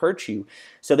they want to hurt you.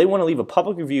 So they want to leave a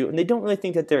public review, and they don't really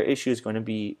think that their issue is going to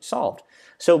be solved.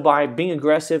 So by being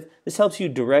aggressive, this helps you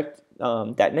direct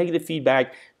that negative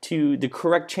feedback to the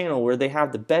correct channel where they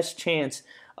have the best chance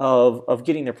of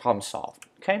getting their problem solved.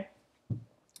 Okay?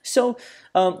 So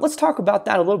let's talk about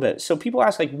that a little bit. So people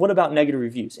ask, like, what about negative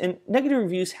reviews? And negative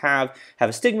reviews have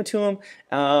a stigma to them,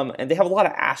 and they have a lot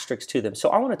of asterisks to them. So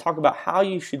I want to talk about how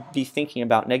you should be thinking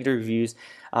about negative reviews,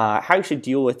 how you should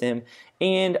deal with them,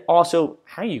 and also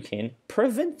how you can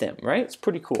prevent them, right? It's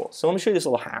pretty cool. So let me show you this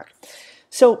little hack.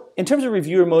 So in terms of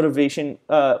reviewer motivation,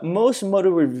 most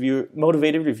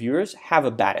motivated reviewers have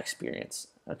a bad experience.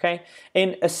 Okay,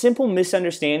 and a simple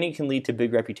misunderstanding can lead to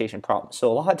big reputation problems.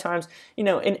 So a lot of times,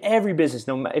 in every business,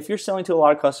 no matter if you're selling to a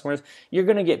lot of customers, you're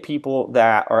going to get people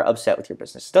that are upset with your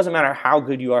business. It doesn't matter how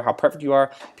good you are, how perfect you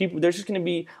are. There's just going to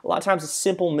be a lot of times a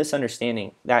simple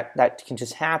misunderstanding that can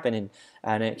just happen,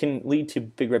 and it can lead to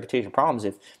big reputation problems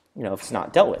if it's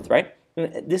not dealt with, right?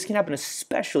 And this can happen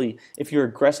especially if you're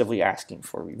aggressively asking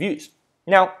for reviews.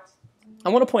 Now, I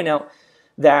want to point out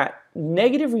that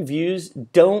negative reviews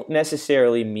don't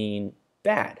necessarily mean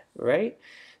bad, right?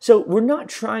 So we're not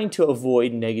trying to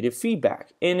avoid negative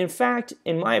feedback. And in fact,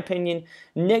 in my opinion,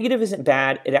 negative isn't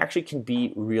bad. It actually can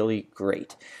be really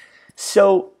great.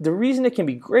 So the reason it can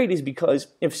be great is because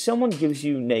if someone gives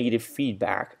you negative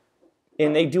feedback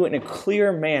and they do it in a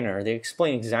clear manner, they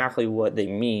explain exactly what they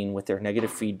mean with their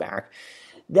negative feedback,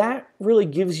 that really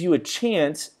gives you a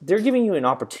chance. They're giving you an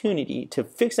opportunity to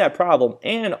fix that problem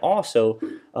and also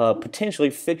potentially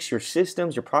fix your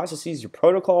systems, your processes, your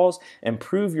protocols,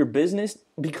 improve your business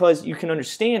because you can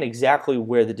understand exactly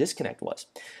where the disconnect was.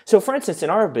 So for instance, in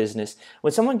our business,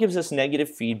 when someone gives us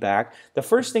negative feedback, the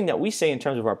first thing that we say in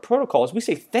terms of our protocols, we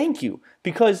say thank you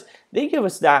because they give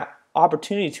us that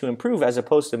opportunity to improve as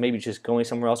opposed to maybe just going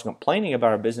somewhere else and complaining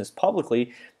about our business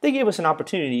publicly. They gave us an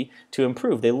opportunity to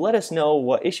improve. They let us know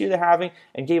what issue they're having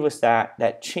and gave us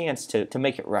that chance to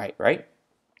make it right?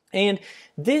 And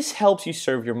this helps you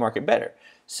serve your market better.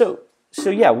 So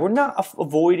yeah, we're not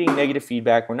avoiding negative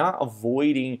feedback. We're not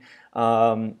avoiding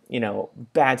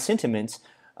bad sentiments.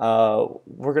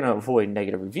 We're going to avoid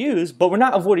negative reviews, but we're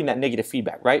not avoiding that negative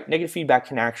feedback, right? Negative feedback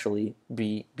can actually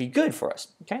be good for us,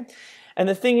 okay? And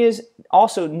the thing is,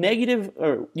 also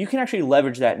you can actually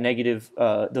leverage that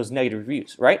those negative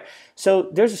reviews, right? So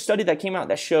there's a study that came out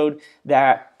that showed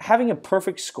that having a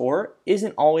perfect score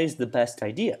isn't always the best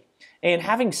idea, and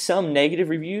having some negative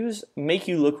reviews make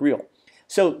you look real.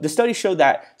 So the study showed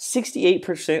that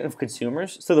 68% of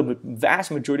consumers, so the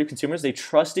vast majority of consumers, they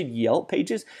trusted Yelp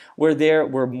pages where there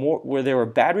were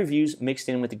bad reviews mixed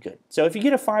in with the good. So if you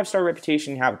get a 5-star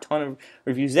reputation, you have a ton of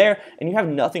reviews there, and you have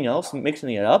nothing else mixing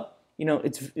it up,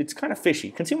 it's kind of fishy.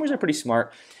 Consumers are pretty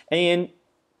smart, and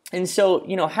so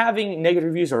having negative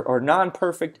reviews or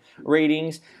non-perfect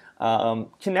ratings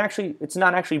it's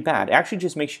not actually bad. It actually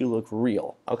just makes you look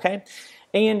real, okay?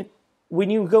 And when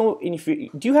you go and if you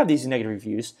do have these negative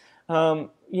reviews,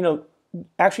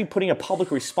 actually putting a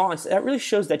public response, that really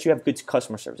shows that you have good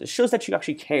customer service. It shows that you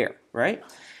actually care, right?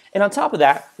 And on top of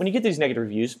that, when you get these negative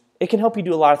reviews, it can help you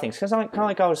do a lot of things. Because kind of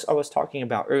like I was talking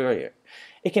about earlier,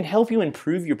 it can help you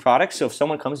improve your product. So if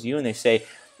someone comes to you and they say,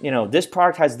 this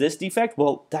product has this defect,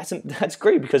 well, that's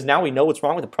great because now we know what's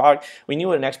wrong with the product. We knew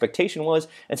what an expectation was,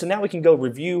 and so now we can go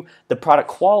review the product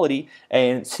quality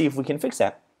and see if we can fix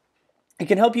that. It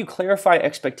can help you clarify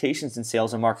expectations in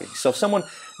sales and marketing. So if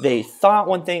they thought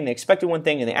one thing, they expected one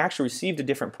thing, and they actually received a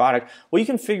different product, well, you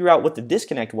can figure out what the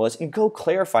disconnect was and go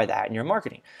clarify that in your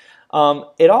marketing.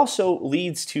 It also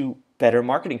leads to better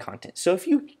marketing content. So if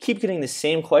you keep getting the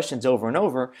same questions over and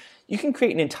over, you can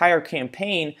create an entire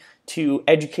campaign to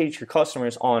educate your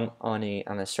customers on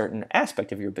a certain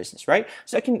aspect of your business, right?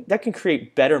 So that can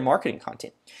create better marketing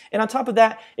content. And on top of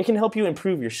that, it can help you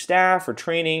improve your staff or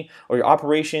training or your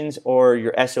operations or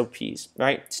your SOPs,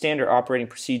 right? Standard operating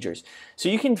procedures. So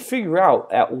you can figure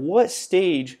out at what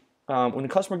stage, when the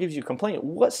customer gives you a complaint,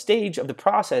 what stage of the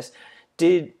process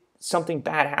did something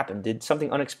bad happen? Did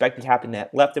something unexpected happen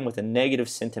that left them with a negative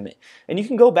sentiment? And you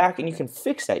can go back and you can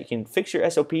fix that. You can fix your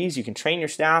SOPs. You can train your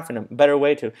staff in a better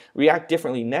way to react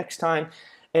differently next time.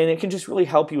 And it can just really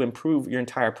help you improve your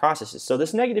entire processes. So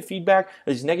this negative feedback,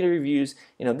 or these negative reviews,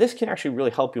 this can actually really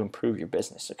help you improve your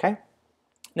business, okay?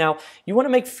 Now, you want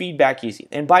to make feedback easy.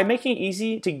 And by making it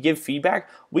easy to give feedback,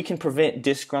 we can prevent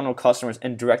disgruntled customers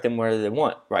and direct them where they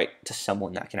want, right, to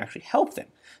someone that can actually help them.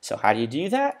 So how do you do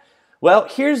that? Well,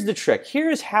 here's the trick.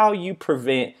 Here's how you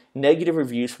prevent negative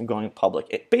reviews from going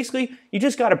public. Basically, you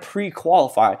just got to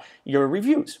pre-qualify your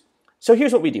reviews. So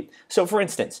here's what we do. So for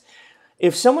instance,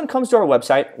 if someone comes to our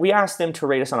website, we ask them to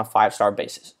rate us on a 5-star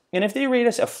basis. And if they rate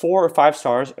us a 4 or 5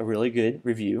 stars, a really good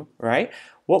review, right?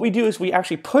 What we do is we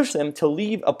actually push them to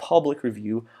leave a public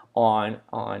review on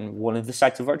one of the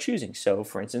sites of our choosing. So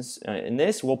for instance, in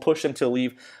this, we'll push them to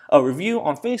leave a review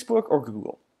on Facebook or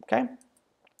Google, okay?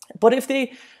 But if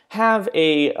they have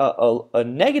a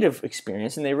negative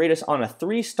experience and they rate us on a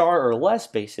 3-star or less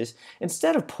basis,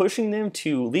 instead of pushing them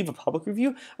to leave a public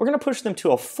review, we're going to push them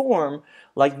to a form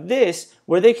like this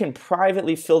where they can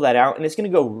privately fill that out, and it's going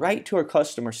to go right to our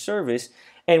customer service,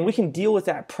 and we can deal with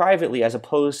that privately as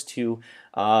opposed to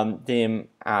them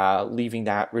leaving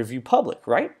that review public,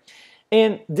 right?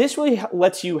 And this really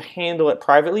lets you handle it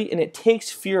privately, and it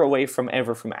takes fear away from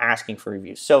asking for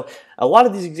reviews. So a lot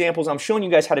of these examples, I'm showing you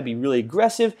guys how to be really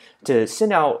aggressive, to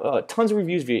send out tons of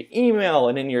reviews via email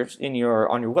and on your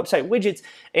website widgets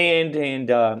and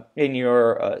in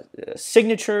your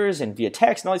signatures and via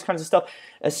text and all these kinds of stuff.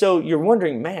 So you're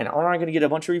wondering, man, aren't I going to get a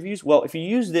bunch of reviews? Well, if you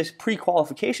use this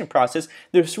pre-qualification process,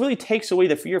 this really takes away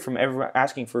the fear from ever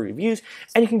asking for reviews,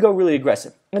 and you can go really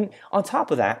aggressive. And on top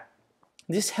of that,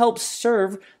 this helps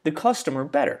serve the customer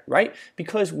better, right?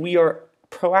 Because we are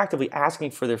proactively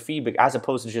asking for their feedback as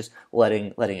opposed to just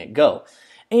letting it go.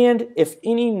 And if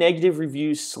any negative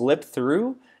reviews slip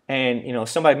through, and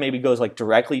somebody maybe goes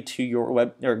directly to your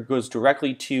web, or goes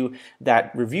directly to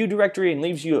that review directory and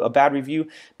leaves you a bad review,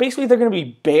 basically they're going to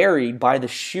be buried by the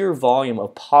sheer volume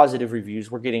of positive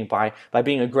reviews we're getting by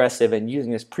being aggressive and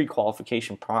using this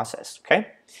pre-qualification process. Okay,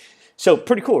 so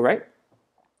pretty cool, right?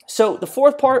 So the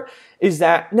fourth part is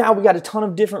that now we got a ton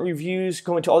of different reviews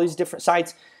going to all these different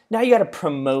sites. Now you got to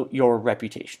promote your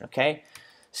reputation, okay?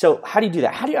 So how do you do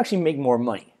that? How do you actually make more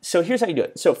money? So here's how you do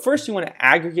it. So first you want to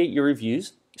aggregate your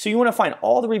reviews. So you want to find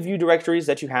all the review directories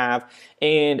that you have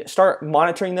and start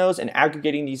monitoring those and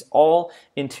aggregating these all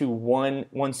into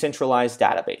one centralized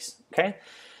database, okay?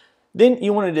 Then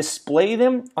you want to display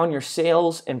them on your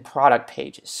sales and product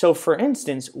pages. So for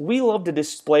instance, we love to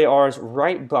display ours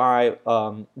right by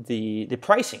the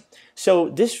pricing. So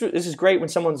this is great when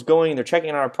someone's going and they're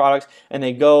checking out our products and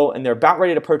they go and they're about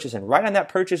ready to purchase, and right on that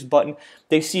purchase button,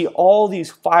 they see all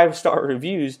these 5-star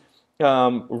reviews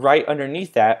right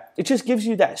underneath that. It just gives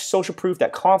you that social proof,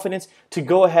 that confidence to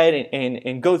go ahead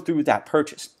and go through with that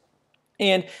purchase.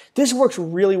 And this works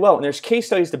really well, and there's case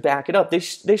studies to back it up. They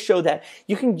show that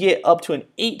you can get up to an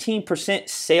 18%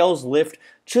 sales lift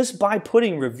just by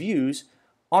putting reviews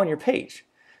on your page.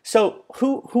 So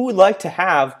who would like to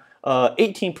have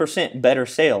 18% better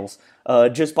sales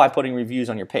just by putting reviews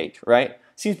on your page, right?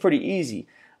 Seems pretty easy.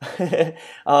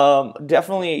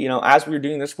 Definitely, as we're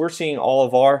doing this, we're seeing all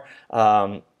of our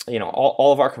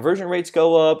all of our conversion rates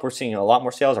go up. We're seeing a lot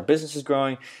more sales. Our business is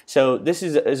growing. So this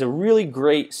is a really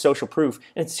great social proof,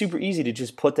 and it's super easy to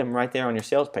just put them right there on your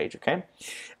sales page, okay?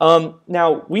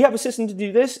 Now, we have a system to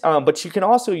do this, but you can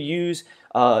also use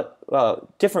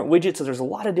different widgets. So there's a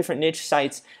lot of different niche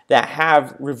sites that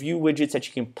have review widgets that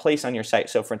you can place on your site.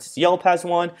 So for instance, Yelp has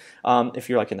one. If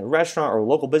you're in the restaurant or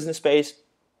local business space,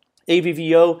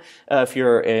 AVVO, if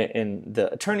you're in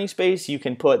the attorney space,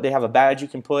 they have a badge you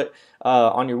can put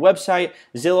on your website.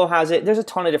 Zillow has it. There's a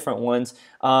ton of different ones.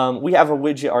 We have a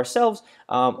widget ourselves,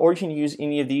 or you can use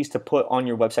any of these to put on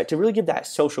your website to really give that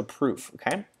social proof,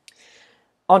 okay?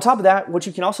 On top of that, what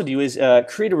you can also do is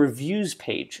create a reviews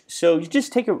page. So you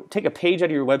just take a page out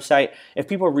of your website. If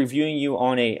people are reviewing you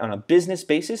on a business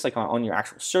basis, like on your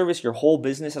actual service, your whole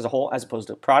business as a whole, as opposed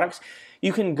to products,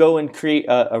 you can go and create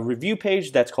a review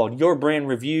page that's called Your Brand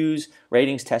Reviews,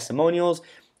 Ratings, Testimonials,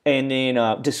 and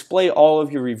then display all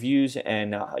of your reviews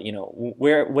and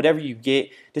whatever you get,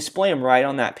 display them right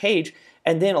on that page.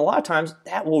 And then a lot of times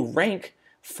that will rank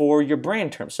for your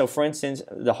brand terms. So for instance,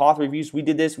 the HOTH reviews, we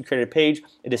did this, we created a page,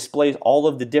 it displays all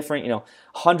of the different,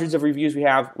 hundreds of reviews we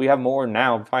have. We have more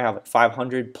now, we probably have like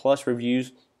 500 plus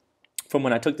reviews from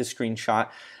when I took this screenshot.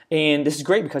 And this is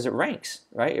great because it ranks,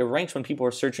 right? It ranks when people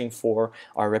are searching for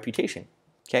our reputation,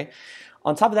 okay?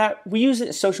 On top of that, we use it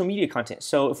in social media content.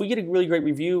 So if we get a really great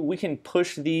review, we can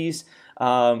push these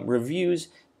reviews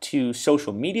to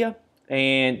social media.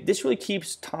 And this really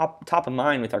keeps top of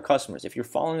mind with our customers. If you're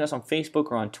following us on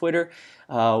Facebook or on Twitter,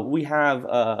 we have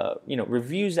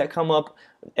reviews that come up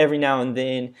every now and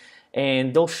then,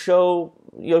 and they'll show,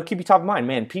 keep you top of mind.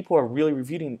 Man, people are really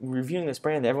reviewing this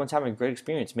brand. Everyone's having a great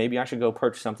experience. Maybe I should go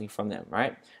purchase something from them,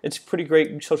 right? It's pretty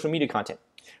great social media content.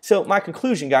 So my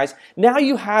conclusion, guys, now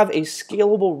you have a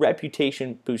scalable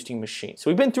reputation boosting machine. So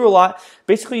we've been through a lot.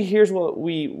 Basically, here's what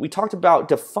we talked about: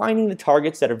 defining the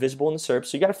targets that are visible in the SERP.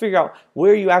 So you got to figure out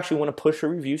where you actually want to push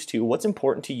your reviews to, what's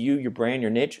important to you, your brand,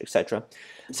 your niche, etc.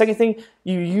 Second thing,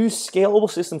 you use scalable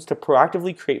systems to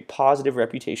proactively create positive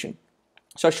reputation.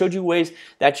 So I showed you ways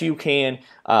that you can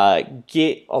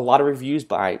get a lot of reviews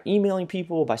by emailing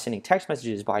people, by sending text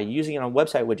messages, by using it on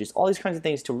website widgets, all these kinds of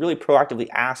things to really proactively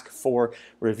ask for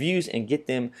reviews and get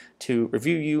them to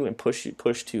review you and push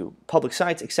to public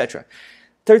sites, etc.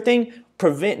 Third thing,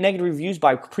 prevent negative reviews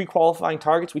by pre-qualifying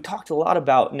targets. We talked a lot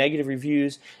about negative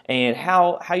reviews and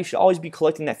how you should always be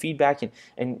collecting that feedback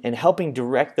and helping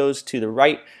direct those to the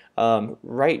right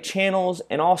channels,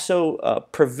 and also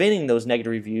preventing those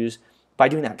negative reviews by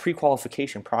doing that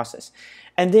pre-qualification process.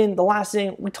 And then the last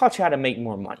thing, we taught you how to make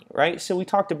more money, right? So we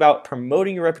talked about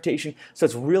promoting your reputation so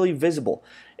it's really visible.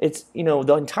 It's,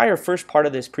 the entire first part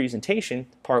of this presentation,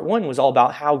 part one, was all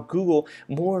about how Google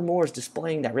more and more is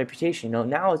displaying that reputation.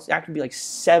 Now that can be like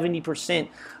 70%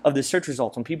 of the search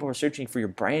results when people are searching for your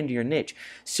brand or your niche.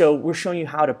 So we're showing you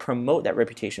how to promote that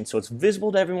reputation so it's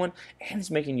visible to everyone and it's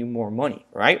making you more money,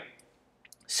 right?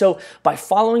 So by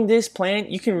following this plan,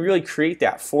 you can really create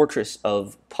that fortress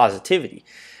of positivity.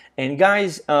 And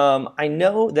guys, I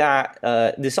know that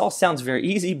this all sounds very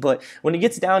easy, but when it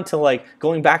gets down to like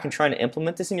going back and trying to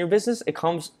implement this in your business, it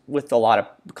comes with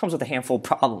a handful of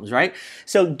problems, right?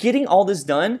 So getting all this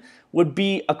done would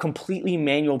be a completely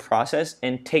manual process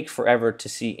and take forever to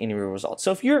see any real results.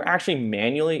 So if you're actually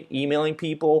manually emailing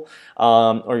people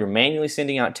or you're manually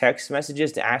sending out text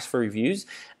messages to ask for reviews,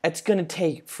 it's going to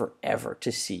take forever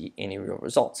to see any real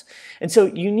results. And so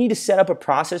you need to set up a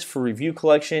process for review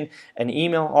collection, an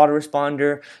email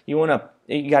autoresponder. You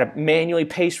got to manually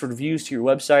paste reviews to your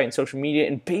website and social media,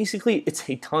 and basically it's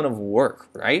a ton of work,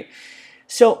 right?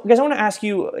 So guys, I want to ask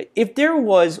you, what if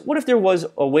there was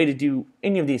a way to do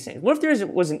any of these things? What if there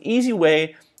was an easy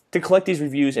way to collect these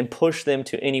reviews and push them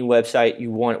to any website you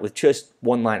want with just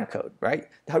one line of code, right?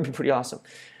 That would be pretty awesome.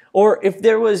 Or if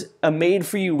there was a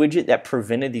made-for-you widget that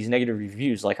prevented these negative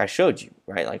reviews like I showed you,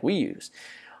 right, like we use.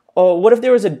 Or what if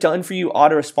there was a done-for-you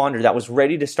autoresponder that was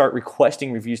ready to start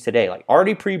requesting reviews today, like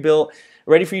already pre-built,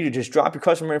 ready for you to just drop your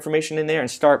customer information in there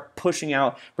and start pushing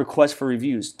out requests for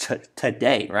reviews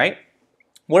today, right?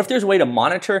 What if there's a way to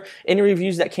monitor any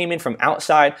reviews that came in from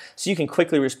outside so you can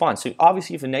quickly respond? So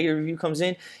obviously if a negative review comes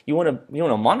in, you want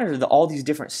to monitor all these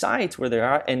different sites where they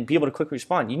are and be able to quickly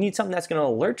respond. You need something that's going to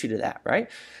alert you to that, right?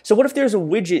 So what if there's a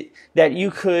widget that you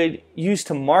could use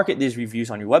to market these reviews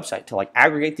on your website, to like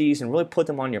aggregate these and really put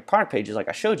them on your product pages like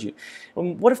I showed you?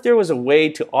 What if there was a way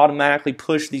to automatically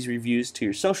push these reviews to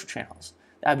your social channels?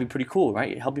 That'd be pretty cool, right?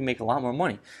 It'd help you make a lot more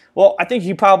money. Well, I think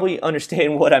you probably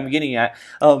understand what I'm getting at.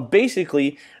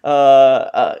 Basically,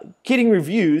 getting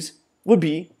reviews would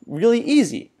be really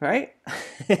easy, right?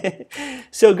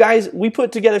 So guys, we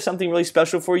put together something really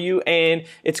special for you, and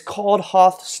it's called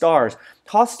HOTH Stars.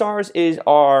 HOTH Stars is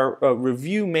our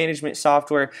review management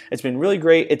software. It's been really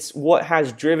great. It's what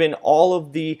has driven all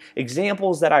of the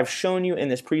examples that I've shown you in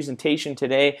this presentation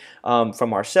today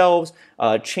from ourselves,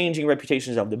 changing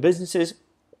reputations of the businesses,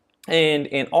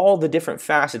 and all the different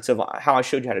facets of how I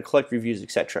showed you how to collect reviews,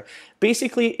 etc.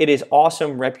 Basically, it is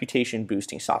awesome reputation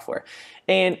boosting software,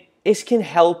 and it can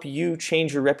help you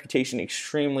change your reputation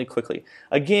extremely quickly.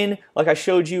 Again, like I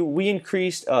showed you, we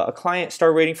increased a client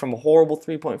star rating from a horrible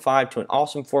 3.5 to an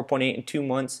awesome 4.8 in 2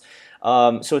 months.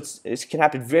 So it can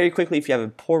happen very quickly if you have a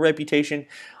poor reputation.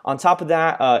 On top of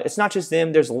that, it's not just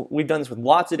them. We've done this with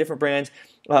lots of different brands.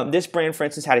 This brand, for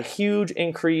instance, had a huge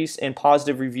increase in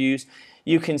positive reviews.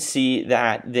 You can see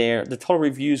that the total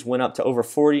reviews went up to over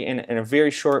 40 in a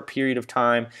very short period of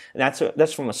time, and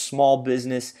that's from a small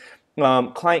business.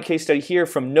 Client case study here,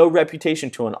 from no reputation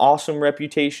to an awesome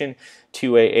reputation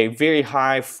to a very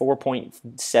high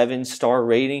 4.7 star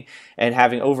rating and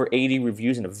having over 80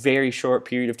 reviews in a very short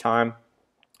period of time.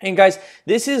 And guys,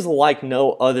 this is like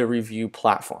no other review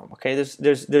platform, okay?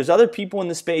 There's other people in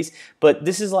the space, but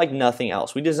this is like nothing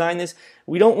else. We designed this.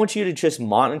 We don't want you to just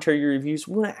monitor your reviews.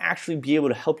 We want to actually be able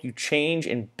to help you change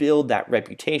and build that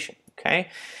reputation, okay?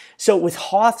 So with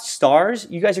HOTH Stars,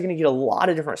 you guys are going to get a lot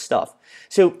of different stuff.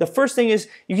 So the first thing is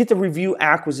you get the review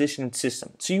acquisition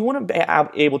system. So you want to be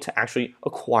able to actually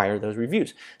acquire those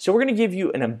reviews. So we're going to give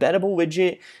you an embeddable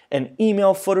widget, an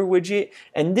email footer widget,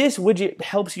 and this widget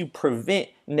helps you prevent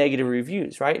negative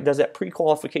reviews, right? It does that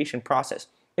pre-qualification process.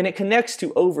 And it connects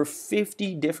to over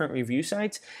 50 different review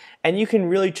sites, and you can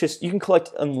really you can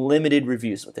collect unlimited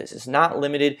reviews with this. It's not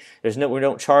limited. We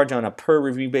don't charge on a per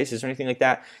review basis or anything like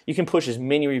that. You can push as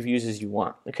many reviews as you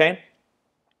want, okay?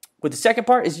 With the second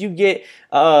part is you get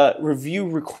review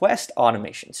request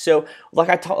automation. So like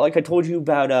I told you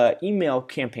about email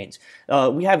campaigns.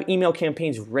 We have email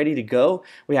campaigns ready to go.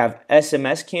 We have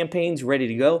SMS campaigns ready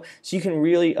to go. So you can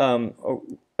really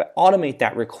automate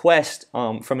that request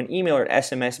from an email or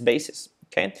SMS basis,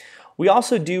 okay? We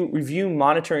also do review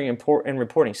monitoring and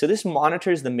reporting. So this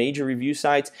monitors the major review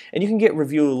sites, and you can get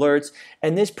review alerts,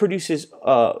 and this produces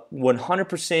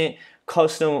 100%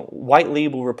 custom white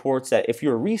label reports that if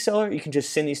you're a reseller, you can just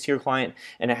send these to your client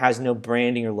and it has no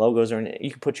branding or logos, or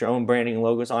you can put your own branding and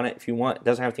logos on it if you want. It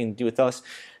doesn't have anything to do with us.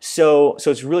 So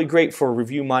it's really great for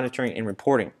review monitoring and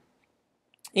reporting.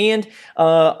 And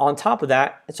on top of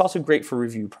that, it's also great for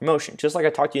review promotion. Just like I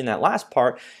talked to you in that last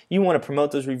part, you want to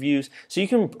promote those reviews. So you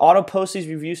can auto post these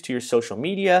reviews to your social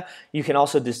media. You can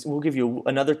also, we'll give you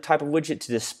another type of widget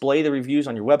to display the reviews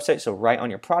on your website. So right on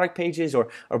your product pages or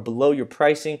below your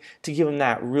pricing, to give them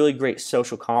that really great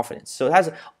social confidence. So it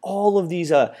has all of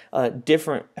these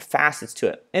different facets to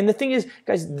it. And the thing is,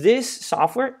 guys, this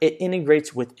software, it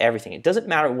integrates with everything. It doesn't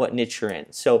matter what niche you're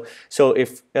in. So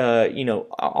if,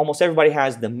 almost everybody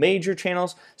has the major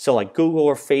channels, so like Google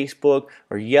or Facebook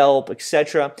or Yelp,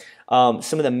 etc.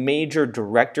 Some of the major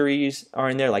directories are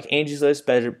in there, like Angie's List,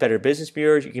 Better Business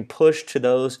Bureaus. You can push to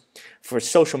those for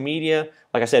social media.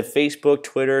 Like I said, Facebook,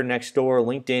 Twitter, Nextdoor,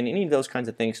 LinkedIn, any of those kinds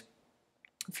of things.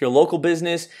 If you're a local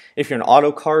business, if you're an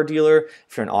auto car dealer,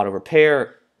 if you're an auto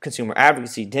repair, consumer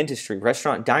advocacy, dentistry,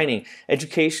 restaurant, dining,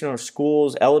 education or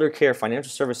schools, elder care,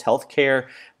 financial service, healthcare,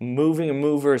 moving and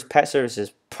movers, pet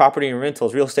services, property and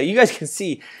rentals, real estate. You guys can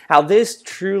see how this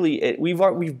truly,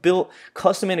 we've built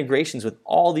custom integrations with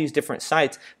all these different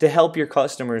sites to help your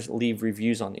customers leave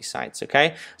reviews on these sites,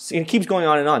 okay? So it keeps going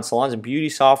on and on. Salons and beauty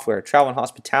software, travel and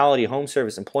hospitality, home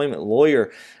service, employment,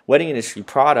 lawyer, wedding industry,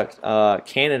 product,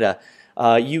 Canada,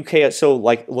 UK, so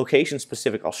like location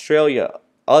specific, Australia,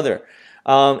 other.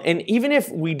 And even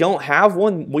if we don't have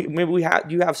one,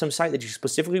 you have some site that you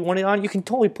specifically want it on, you can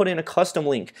totally put in a custom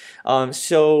link.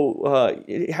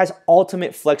 It has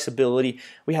ultimate flexibility.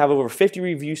 We have over 50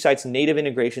 review sites, native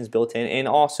integrations built in, and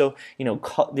also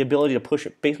the ability to push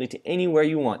it basically to anywhere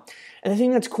you want. And the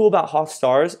thing that's cool about HOTH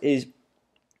Stars is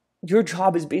your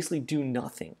job is basically do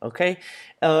nothing, okay?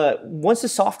 Once the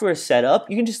software is set up,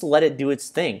 you can just let it do its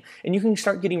thing, and you can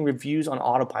start getting reviews on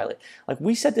autopilot. Like,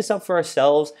 we set this up for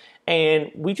ourselves, and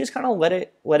we just kind of let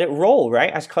it roll,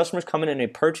 right? As customers come in and they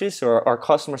purchase, or our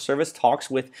customer service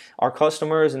talks with our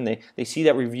customers, and they see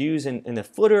that reviews in the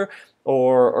footer,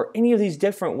 or any of these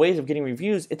different ways of getting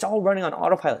reviews, it's all running on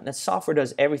autopilot, and that software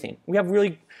does everything. It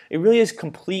really is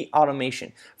complete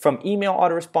automation, from email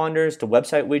autoresponders to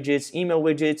website widgets, email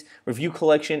widgets, review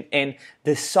collection, and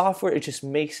the software, it just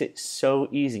makes it so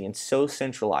easy and so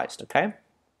centralized, okay?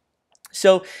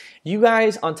 So you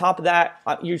guys, on top of that,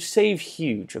 you save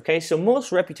huge, okay? So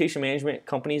most reputation management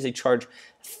companies, they charge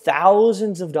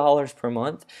thousands of dollars per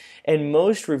month, and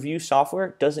most review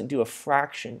software doesn't do a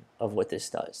fraction of what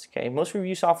this does, okay? Most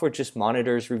review software just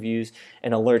monitors reviews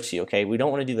and alerts you, okay? We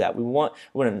don't want to do that. We want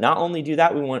to not only do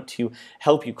that, we want to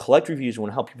help you collect reviews, we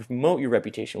want to help you promote your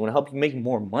reputation, we want to help you make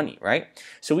more money, right?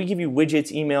 So we give you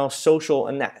widgets, email, social,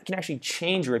 and that can actually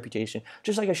change your reputation,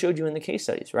 just like I showed you in the case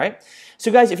studies, right?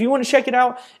 So guys, if you want to check it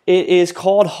out, it is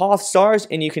called HOTH Stars,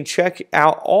 and you can check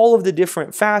out all of the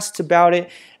different facets about it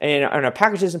and our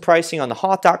packages and pricing on the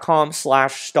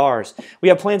hoth.com/stars. We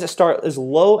have plans that start as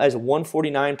low as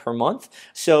 $149 per month.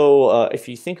 So if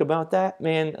you think about that,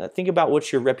 man, think about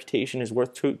what your reputation is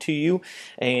worth to you.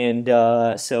 And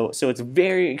so it's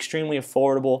very extremely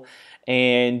affordable.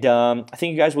 And I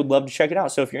think you guys would love to check it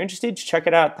out. So if you're interested, check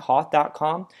it out at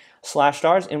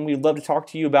hoth.com/stars. And we'd love to talk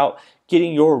to you about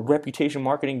getting your reputation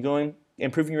marketing going,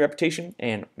 improving your reputation,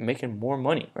 and making more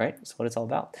money, right? That's what it's all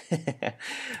about.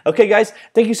 Okay, guys,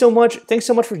 thank you so much. Thanks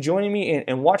so much for joining me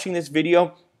and watching this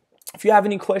video. If you have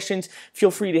any questions,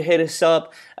 feel free to hit us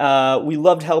up. We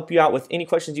love to help you out with any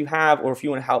questions you have, or if you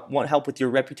want help with your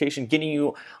reputation, getting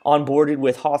you onboarded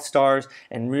with HOTH Stars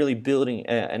and really building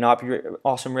an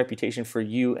awesome reputation for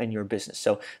you and your business.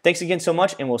 So thanks again so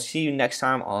much, and we'll see you next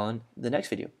time on the next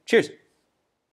video. Cheers.